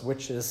part of us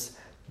which is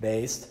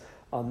based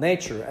on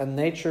nature. And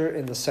nature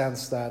in the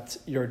sense that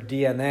your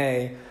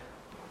DNA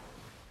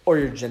or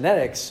your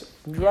genetics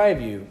drive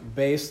you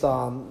based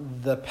on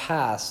the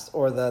past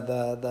or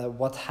the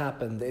what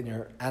happened in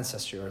your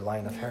ancestry or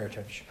line of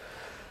heritage.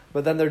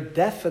 But then there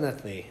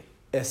definitely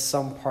is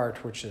some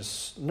part which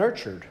is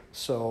nurtured.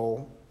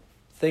 So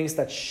things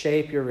that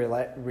shape your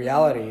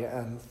reality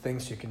and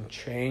things you can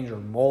change or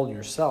mold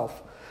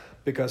yourself.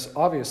 Because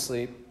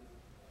obviously,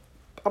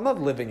 I'm not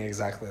living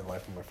exactly the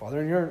life of my father,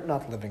 and you're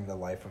not living the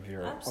life of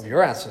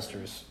your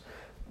ancestors.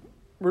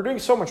 We're doing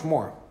so much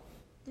more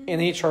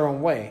in each our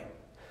own way.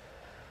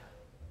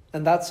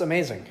 And that's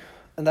amazing.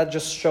 And that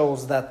just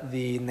shows that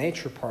the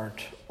nature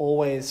part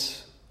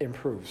always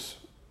improves.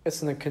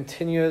 It's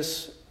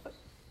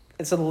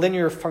a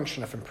linear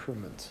function of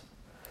improvement.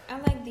 I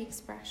like the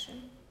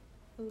expression,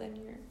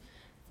 linear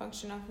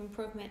function of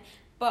improvement.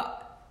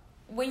 But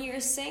when you're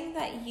saying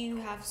that you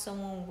have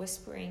someone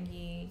whispering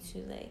you to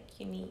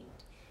you need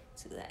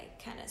to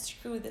kind of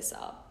screw this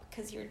up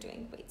because you're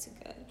doing way too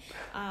good.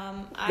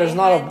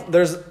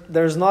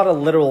 There's not a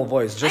literal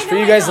voice. Just for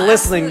you guys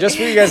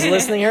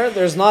listening here,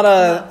 there's not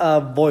a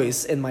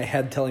voice in my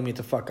head telling me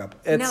to fuck up.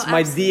 It's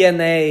my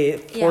DNA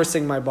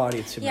forcing my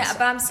body to mess up.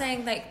 But I'm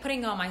saying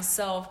putting on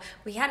myself.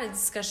 We had a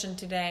discussion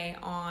today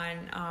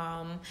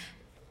on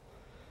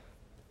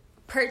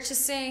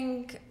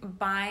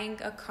buying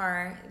a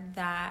car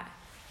that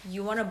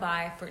you want to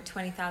buy for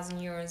 20,000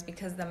 euros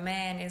because the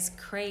man is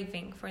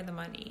craving for the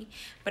money,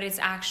 but its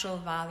actual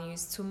value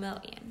is 2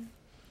 million.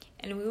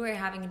 And we were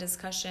having a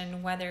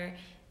discussion whether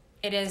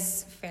it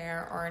is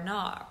fair or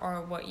not,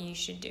 or what you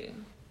should do.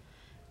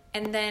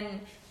 And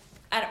then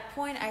at a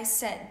point I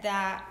said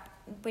that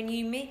when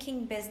you're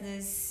making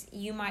business,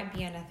 you might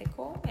be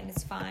unethical, and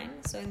it's fine.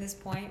 So in this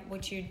point,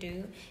 what you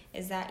do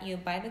is that you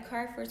buy the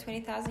car for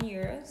 20,000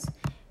 euros,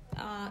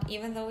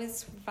 even though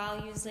its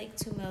value is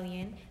 2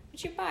 million.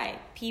 But you buy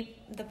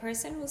it. The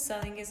person who's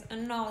selling is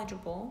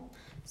unknowledgeable,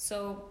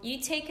 so you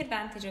take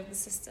advantage of the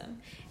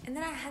system. And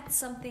then I had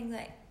something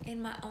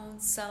in my own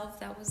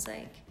self that was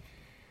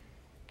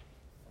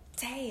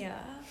Taya,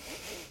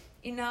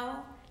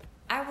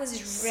 I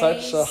was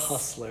raised such a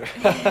hustler.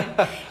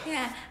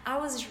 Yeah, I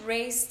was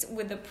raised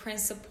with the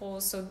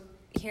principle. So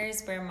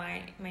here's where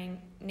my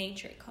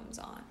nature comes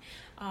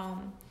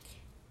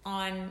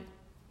on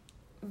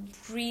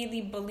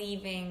really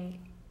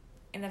believing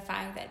in the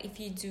fact that if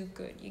you do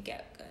good, you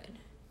get good.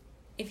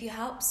 If you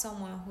help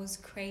someone who's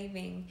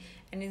craving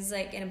and is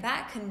in a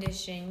bad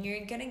condition,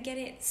 you're gonna get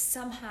it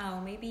somehow,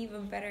 maybe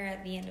even better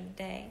at the end of the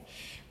day.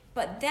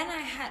 But then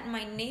I had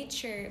my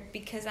nature,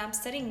 because I'm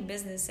studying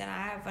business and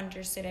I have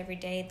understood every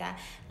day that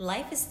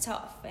life is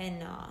tough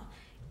and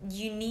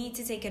you need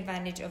to take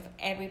advantage of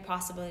every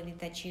possibility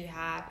that you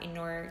have in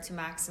order to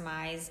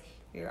maximize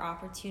your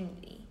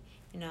opportunity,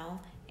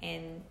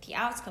 and the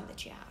outcome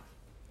that you have.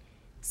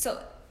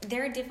 So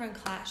there are different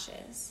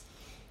clashes.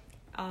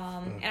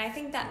 And I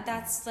think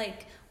that's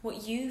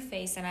what you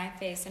face and I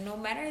face. And no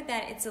matter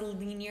that it's a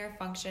linear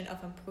function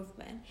of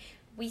improvement,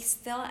 we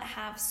still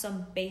have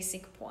some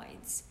basic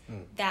points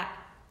that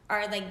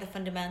are the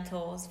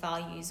fundamentals,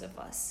 values of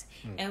us.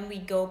 And we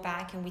go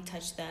back and we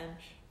touch them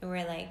and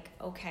we're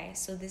okay,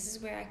 so this is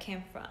where I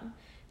came from.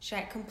 Should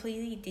I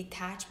completely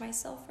detach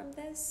myself from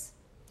this?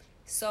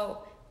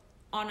 So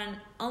on an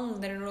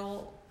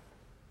unliteral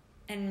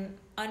and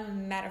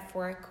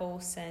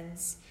unmetaphorical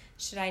sense,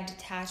 should I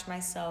detach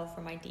myself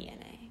from my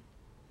DNA?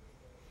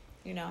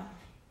 You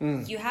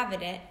have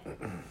it,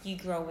 you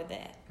grow with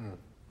it,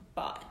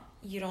 but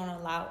you don't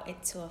allow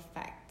it to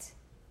affect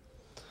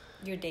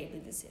your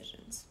daily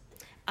decisions.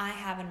 I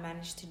haven't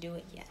managed to do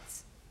it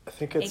yet. I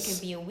think it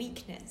could be a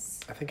weakness.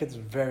 I think it's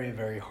very,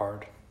 very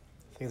hard.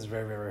 I think it's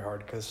very, very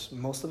hard because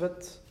most of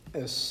it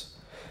is,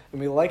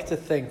 and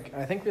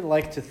I think we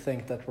like to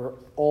think that we're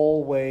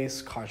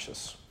always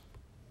conscious.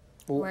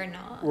 We're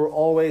not. We're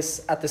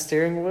always at the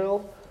steering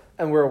wheel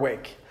and we're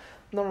awake.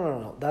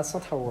 No. That's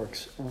not how it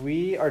works.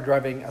 We are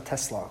driving a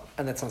Tesla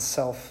and it's on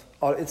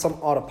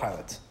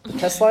autopilot. The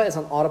Tesla is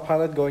on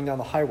autopilot going down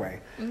the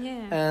highway.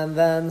 Yeah. And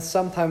then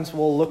sometimes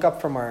we'll look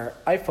up from our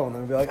iPhone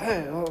and be like,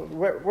 hey,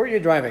 where are you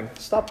driving?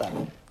 Stop that.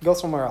 Go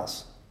somewhere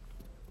else.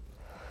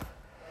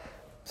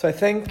 So I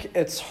think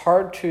it's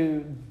hard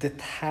to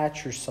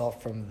detach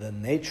yourself from the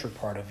nature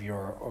part of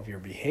your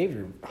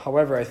behavior.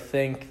 However, I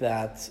think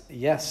that,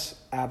 yes,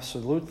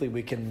 absolutely,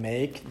 we can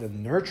make the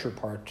nurture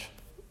part.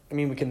 I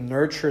mean, we can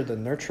nurture the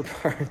nurture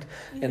part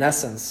in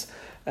essence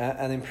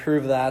and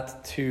improve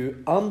that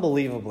to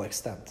unbelievable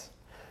extent.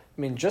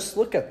 I mean, just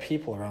look at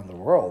people around the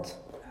world.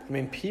 I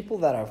mean, people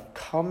that have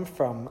come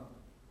from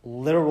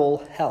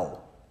literal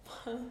hell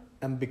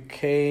and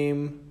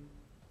became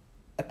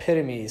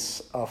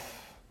epitomes of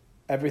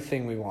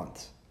everything we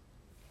want,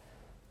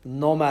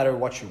 no matter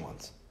what you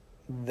want.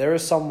 There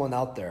is someone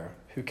out there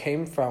who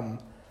came from,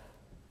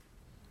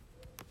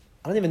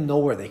 I don't even know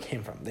where they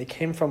came from. They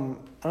came from,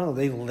 I don't know,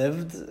 they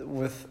lived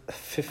with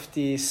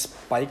 50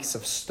 spikes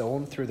of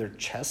stone through their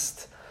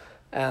chest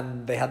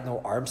and they had no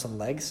arms and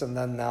legs, and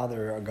then now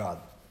they're a god.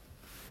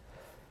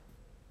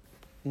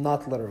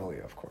 Not literally,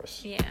 of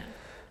course. Yeah.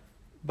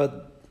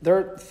 But there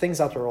are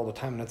things out there all the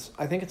time, and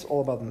I think it's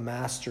all about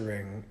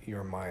mastering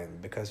your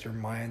mind, because your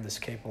mind is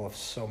capable of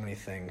so many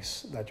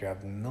things that you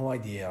have no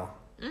idea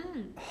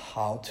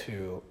how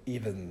to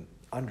even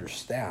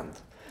understand.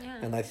 Yeah.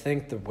 And I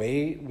think the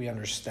way we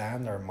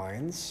understand our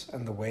minds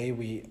and the way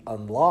we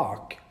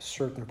unlock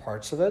certain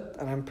parts of it,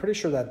 and I'm pretty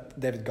sure that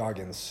David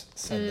Goggins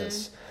said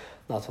this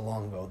not too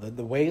long ago, that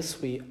the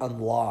ways we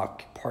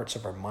unlock parts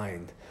of our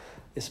mind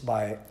is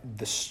by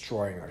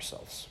destroying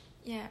ourselves.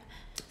 Yeah.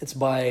 It's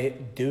by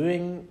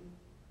going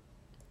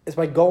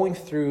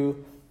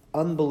through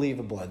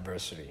unbelievable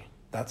adversity.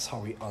 That's how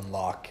we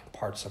unlock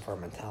parts of our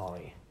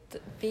mentality.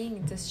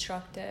 Being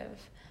destructive.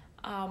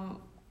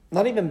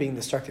 Not even being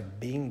destructive,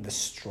 being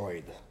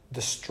destroyed.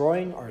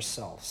 Destroying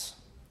ourselves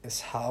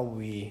is how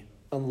we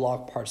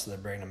unlock parts of the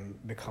brain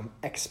and become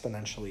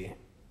exponentially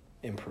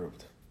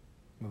improved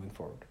moving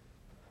forward.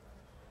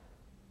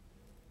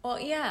 Well,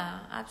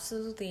 yeah,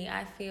 absolutely.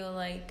 I feel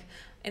like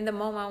in the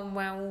moment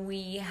when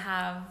we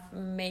have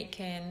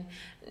making,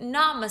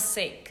 not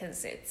mistake,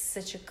 because it's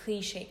such a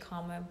cliche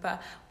comment,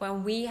 but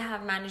when we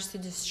have managed to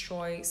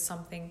destroy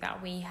something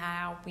that we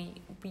have,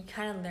 we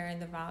kind of learn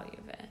the value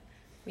of it.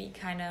 We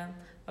kind of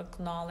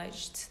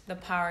acknowledged the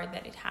power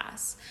that it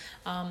has.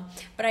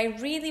 But I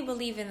really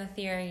believe in the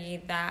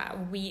theory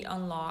that we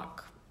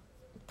unlock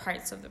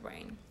parts of the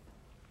brain.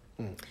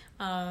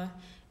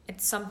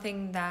 It's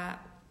something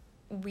that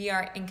we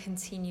are in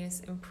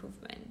continuous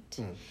improvement.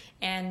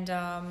 And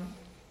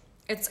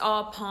it's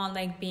all upon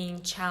like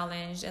being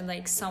challenged and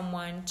like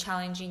someone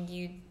challenging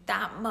you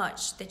that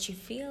much that you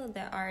feel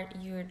that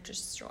you're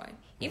destroyed,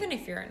 even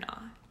if you're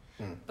not.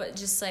 But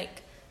just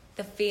like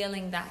the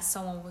feeling that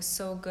someone was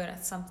so good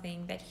at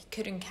something that he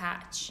couldn't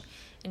catch,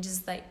 and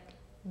just like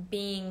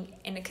being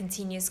in a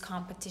continuous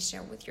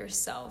competition with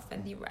yourself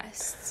and the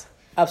rest.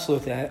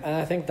 Absolutely. And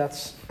I think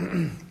that's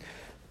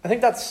I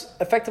think that's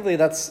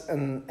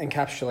an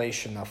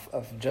encapsulation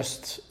of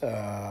just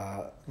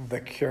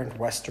the current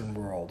Western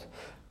world,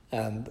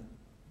 and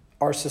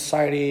our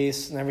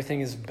societies and everything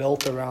is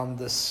built around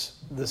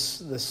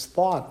this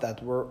thought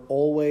that we're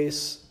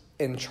always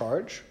in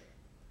charge,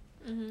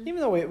 even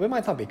though we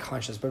might not be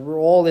conscious, but we're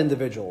all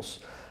individuals,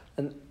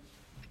 and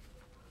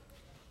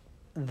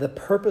the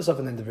purpose of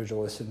an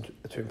individual is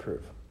to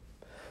improve,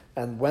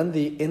 and when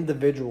the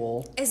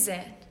individual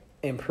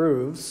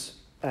improves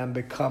and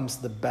becomes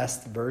the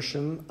best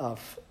version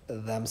of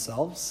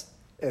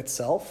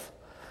itself,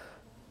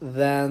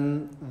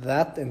 then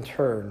that in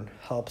turn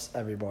helps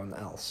everyone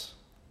else.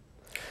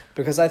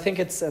 Because I think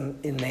it's an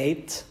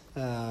innate,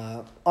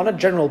 on a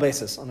general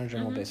basis,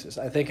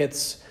 I think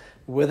it's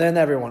within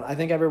everyone. I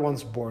think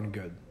everyone's born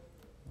good,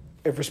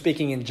 if we're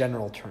speaking in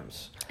general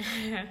terms.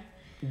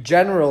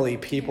 Generally,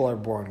 people are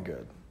born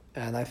good.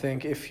 And I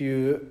think if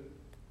you,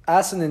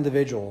 as an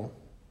individual,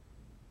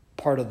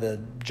 part of the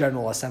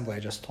general assembly I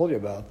just told you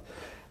about,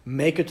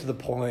 make it to the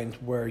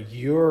point where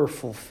you're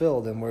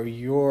fulfilled and where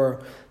you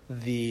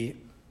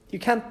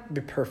can't be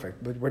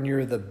perfect, but when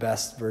you're the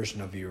best version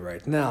of you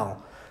right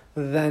now,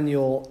 then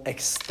you'll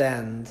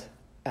extend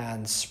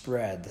and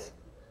spread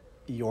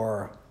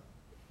your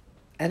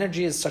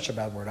energy. Is such a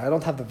bad word. I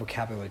don't have the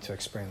vocabulary to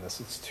explain this.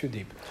 It's too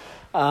deep.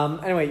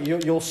 Anyway,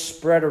 you'll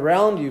spread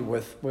around you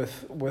with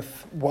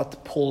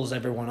what pulls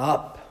everyone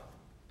up,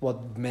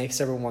 what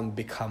makes everyone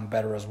become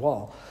better as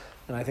well.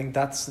 And I think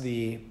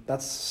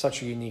that's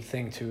such a unique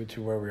thing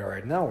to where we are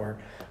right now,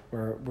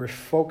 where we're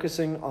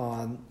focusing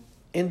on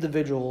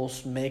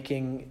individuals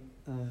making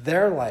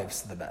their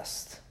lives the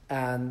best,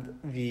 and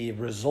the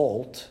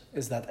result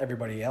is that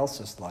everybody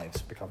else's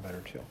lives become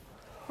better too.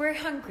 We're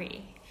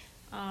hungry.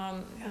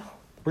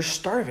 We're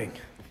starving.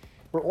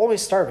 We're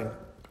always starving.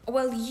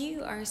 Well,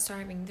 you are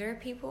starving. There are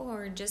people who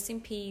are just in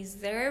peace.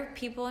 There are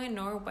people in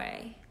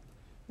Norway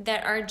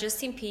that are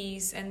just in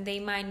peace and they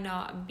might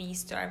not be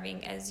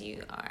starving as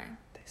you are.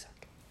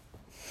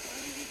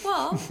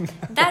 Well,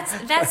 that's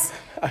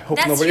I hope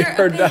that's nobody your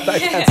heard that. I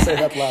can't say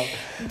that loud.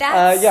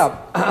 That's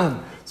Yeah.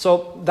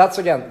 So that's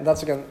again.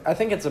 I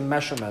think it's a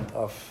measurement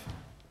of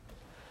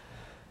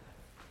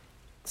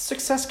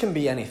success can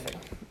be anything,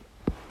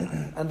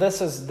 and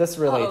this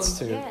relates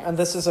to, yes. and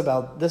this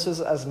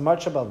is as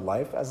much about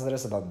life as it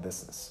is about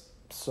business.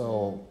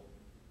 So,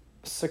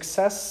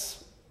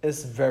 success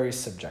is very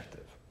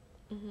subjective.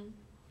 Mm-hmm.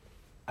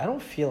 I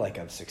don't feel like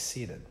I've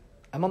succeeded.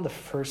 I'm on the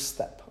first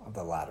step of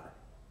the ladder.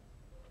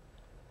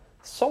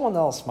 Someone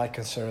else might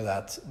consider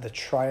that the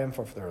triumph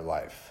of their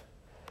life,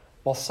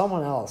 while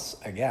someone else,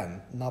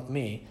 again, not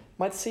me,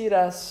 might see it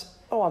as,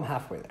 oh, I'm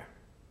halfway there.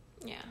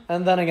 Yeah.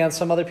 And then again,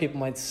 some other people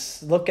might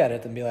look at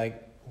it and be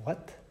like,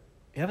 what?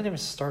 You haven't even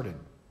started.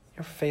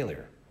 You're a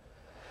failure.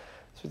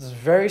 So it's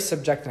very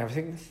subjective. I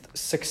think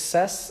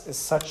success is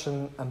such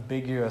an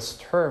ambiguous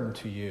term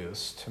to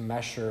use to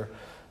measure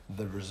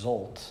the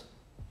result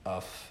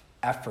of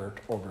effort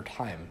over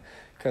time.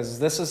 Because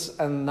this is,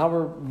 and now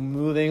we're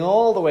moving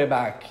all the way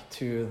back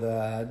to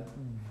the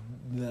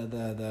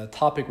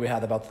topic we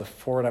had about the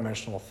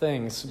four-dimensional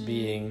things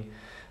being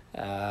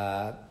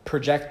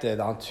projected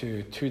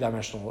onto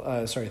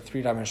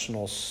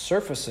three-dimensional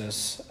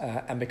surfaces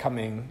and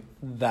becoming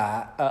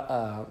that.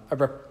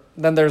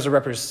 Then there's a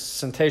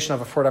representation of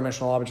a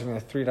four-dimensional object in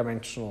a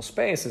three-dimensional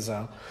space is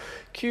a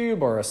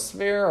cube or a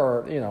sphere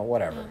or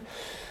whatever.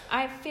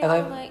 I feel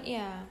like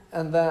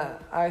And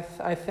that I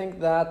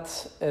think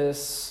that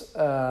is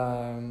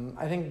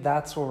I think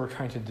that's what we're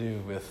trying to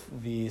do with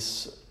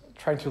these,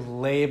 trying to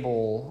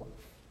label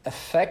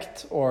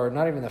effect, or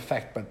not even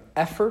effect, but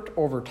effort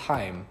over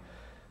time.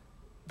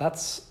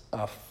 That's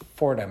a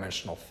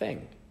four-dimensional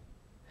thing,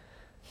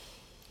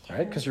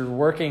 right? Because you're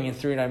working in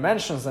 3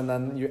 dimensions, and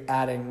then you're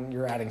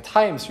adding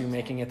time, so you're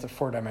making it a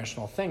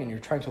four-dimensional thing, and you're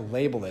trying to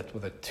label it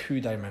with a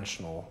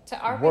 2-dimensional So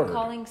are word. we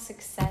calling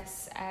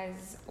success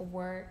as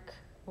work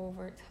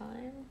over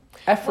time?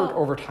 Effort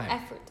over time.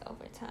 Effort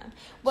over time. So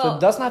Well, it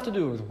doesn't have to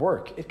do with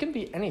work. It can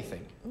be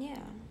anything. yeah.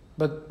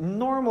 But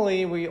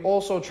normally we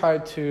also try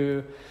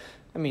to,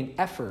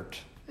 effort.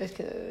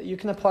 You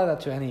can apply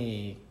that to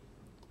any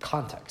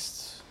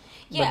context.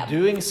 Yeah, But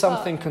doing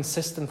something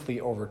consistently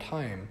over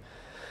time,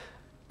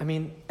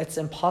 it's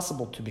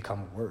impossible to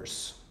become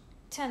worse.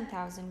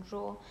 10,000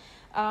 rule,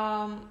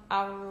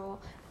 our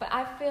rule. But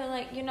I feel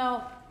like,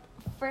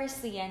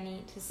 firstly, I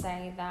need to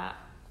say that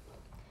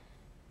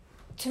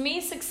to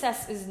me,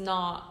 success is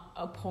not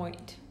a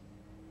point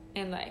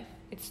in life.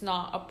 It's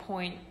not a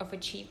point of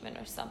achievement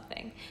or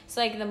something.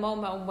 So like the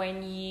moment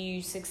when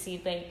you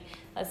succeed, like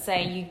let's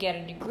say you get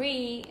a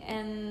degree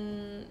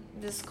in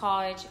this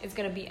college, it's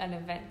going to be an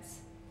event.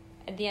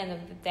 At the end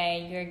of the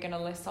day, you're going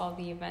to list all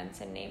the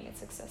events and name it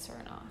success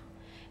or not.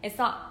 It's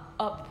not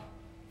up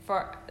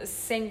for a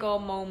single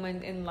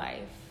moment in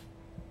life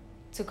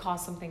to call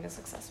something a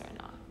success or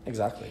not.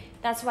 Exactly.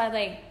 That's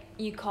why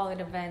you call it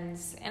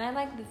events, and I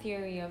like the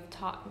theory of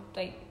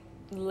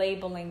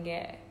labeling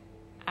it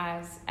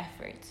as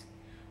effort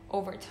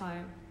over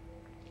time.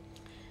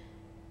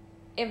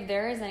 If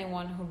there is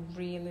anyone who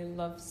really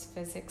loves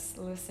physics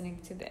listening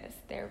to this,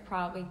 they're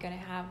probably going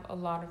to have a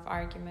lot of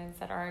arguments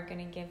that are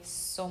going to give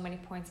so many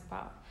points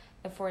about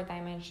the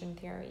 4-dimension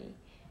theory,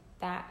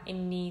 that it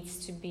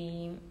needs to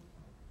be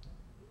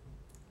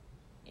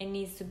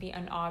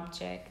an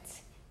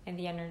object and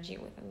the energy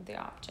within the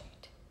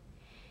object.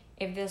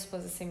 If this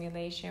was a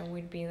simulation,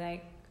 we'd be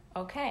like,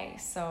 okay,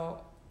 so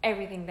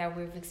everything that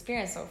we've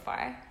experienced so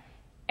far,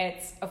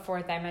 it's a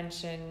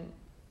 4-dimension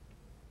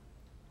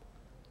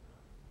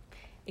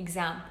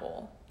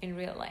example in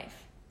real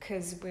life,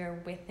 because we're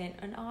within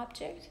an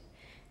object,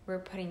 we're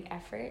putting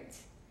effort,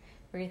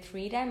 we're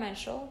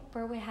 3-dimensional,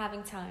 where we're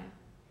having time,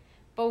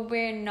 but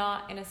we're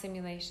not in a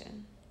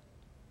simulation.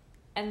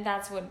 And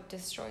that's what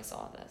destroys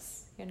all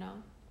this,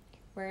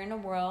 We're in a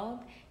world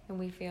and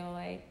we feel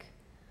like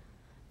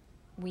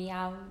we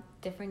have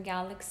different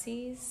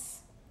galaxies,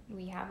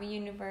 we have a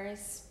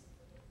universe,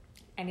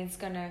 and it's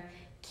gonna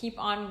keep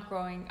on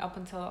growing up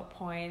until a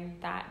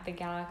point that the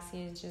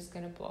galaxy is just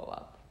gonna blow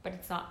up. But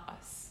it's not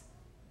us,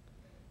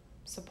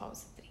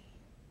 supposedly,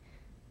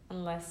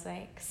 unless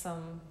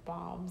some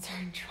bombs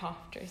are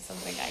dropped or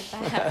something like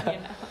that,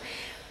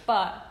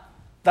 But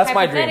that's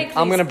my dream.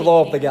 I'm gonna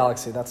blow up the speaking,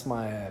 galaxy. That's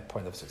my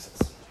point of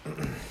success.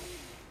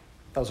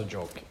 That was a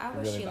joke. I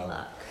wish Really you bad.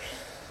 luck.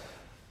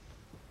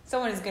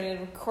 Someone is going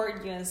to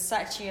record you and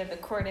set you at the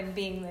court and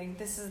being like,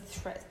 this is a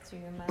threat to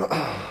you, man.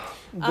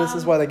 This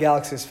is why the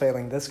galaxy is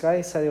failing. This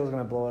guy said he was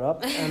going to blow it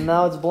up, and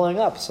now it's blowing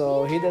up.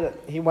 So he did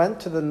it. He went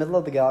to the middle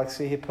of the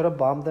galaxy, he put a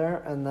bomb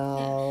there, and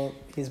now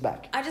he's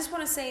back. I just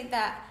want to say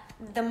that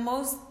the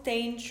most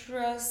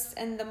dangerous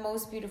and the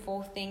most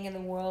beautiful thing in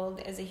the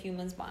world is a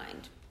human's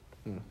mind.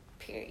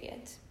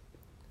 Period.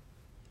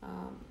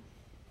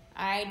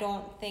 I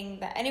don't think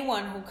that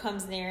anyone who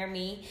comes near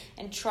me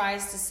and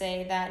tries to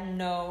say that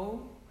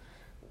no,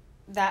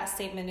 that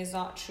statement is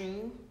not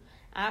true,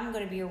 I'm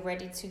going to be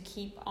ready to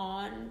keep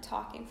on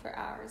talking for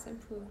hours and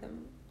prove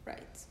them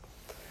right.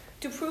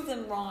 To prove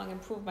them wrong and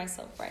prove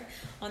myself right.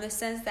 On the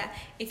sense that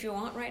if you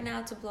want right now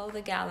to blow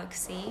the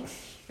galaxy,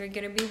 you're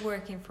going to be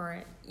working for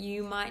it.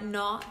 You might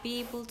not be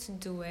able to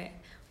do it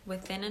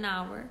within an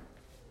hour,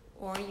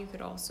 or you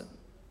could also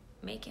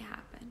make it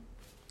happen.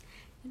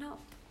 You know.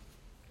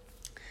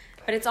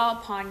 But it's all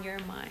upon your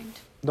mind.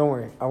 Don't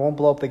worry, I won't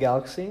blow up the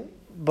galaxy,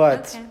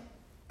 but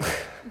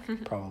Okay.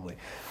 probably.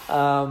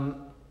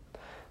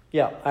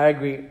 Yeah, I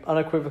agree.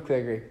 Unequivocally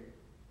agree.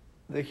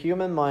 The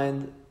human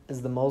mind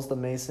is the most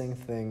amazing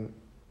thing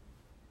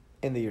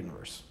in the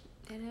universe.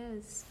 It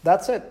is.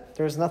 That's it.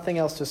 There's nothing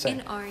else to say.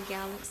 In our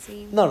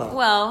galaxy. No.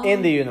 Well,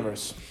 in the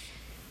universe.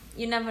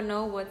 You never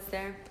know what's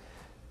there.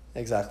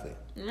 Exactly.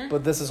 Mm.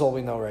 But this is all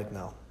we know right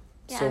now.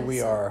 Yeah, so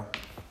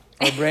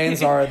our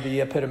brains are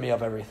the epitome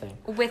of everything.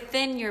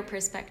 Within your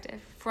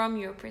perspective, from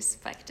your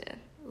perspective.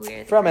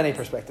 From any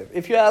perspective.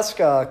 If you ask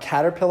a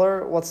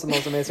caterpillar what's the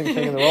most amazing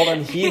thing in the world,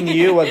 and he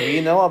knew what we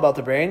know about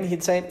the brain,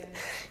 he'd say,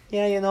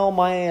 yeah, you know,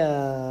 my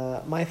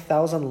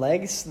 1,000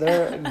 legs,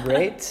 they're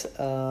great.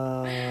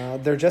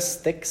 They're just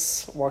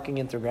sticks walking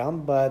into the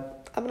ground,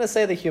 but I'm going to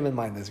say the human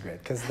mind is great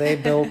because they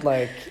built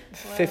like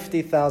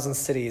 50,000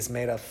 cities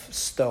made of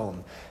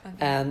stone. Okay.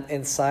 And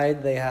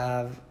inside they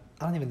have,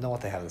 I don't even know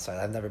what they have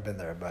inside. I've never been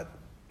there, but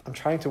I'm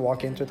trying to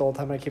walk into it all the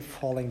time. I keep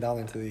falling down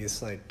into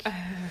these like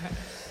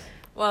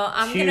well,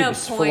 I'm cubes gonna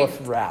full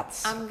of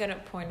rats. I'm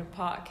gonna point a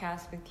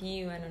podcast with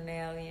you and an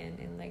alien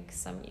in like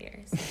some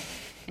years,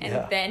 and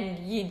Yeah.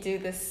 then you do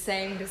the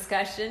same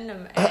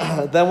discussion.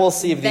 Then we'll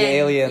see if the then,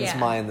 alien's yeah.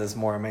 mind is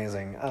more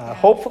amazing. Yeah.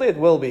 Hopefully it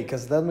will be,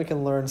 because then we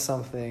can learn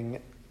something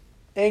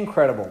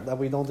incredible that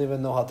we don't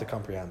even know how to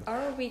comprehend.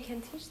 Or we can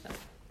teach them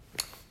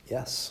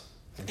Yes,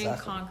 and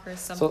exactly. conquer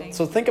something.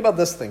 So think about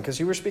this thing, because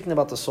you were speaking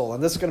about the soul,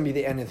 and this is going to be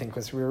the ending thing,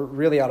 because we're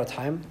really out of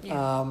time.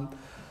 Yeah.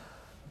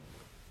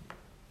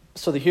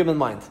 So the human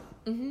mind,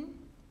 Mm-hmm.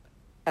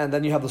 and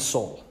then you have the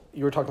soul.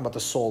 You were talking about the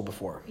soul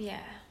before. Yeah.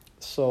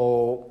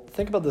 So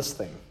think about this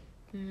thing.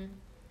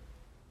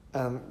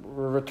 Mm-hmm.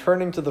 We're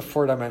returning to the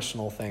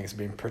four-dimensional things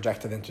being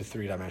projected into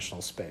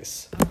three-dimensional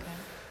space. Okay.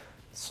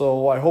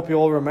 So I hope you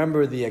all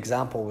remember the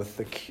example with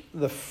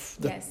the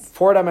Yes.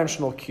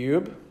 four-dimensional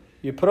cube.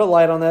 You put a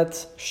light on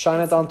it,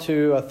 shine it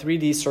onto a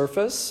 3D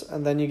surface,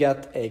 and then you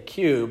get a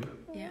cube.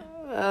 Yeah.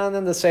 And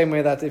in the same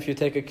way that if you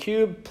take a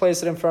cube,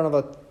 place it in front of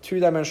a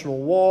two-dimensional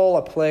wall,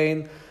 a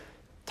plane,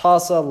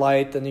 toss a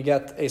light, and you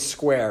get a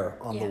square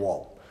on the Yeah.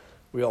 wall.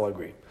 We all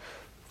agree.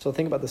 So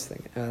think about this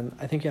thing. And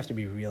I think you have to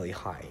be really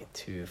high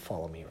to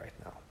follow me right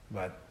now.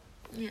 But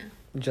Yeah.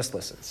 just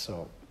listen.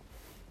 So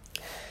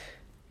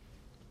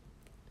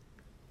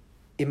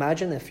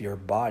imagine if your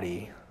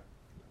body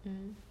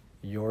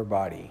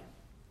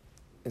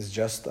is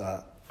just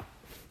a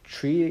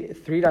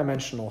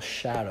three-dimensional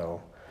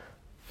shadow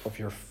of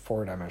your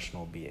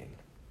four-dimensional being.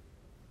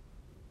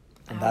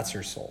 And that's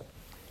your soul.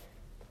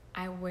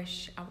 I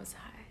wish I was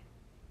high,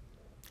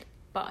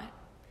 but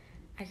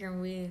I can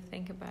really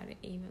think about it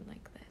even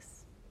like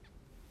this.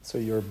 So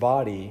your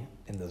body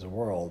in this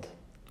world,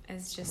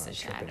 It's just a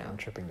shadow. I'm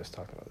tripping just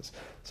talking about this.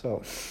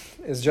 So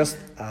it's just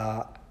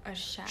a A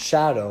shadow.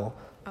 shadow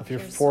of your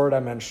your soul.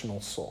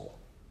 four-dimensional soul.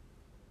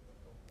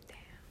 Damn.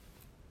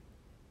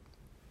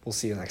 We'll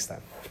see you next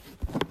time.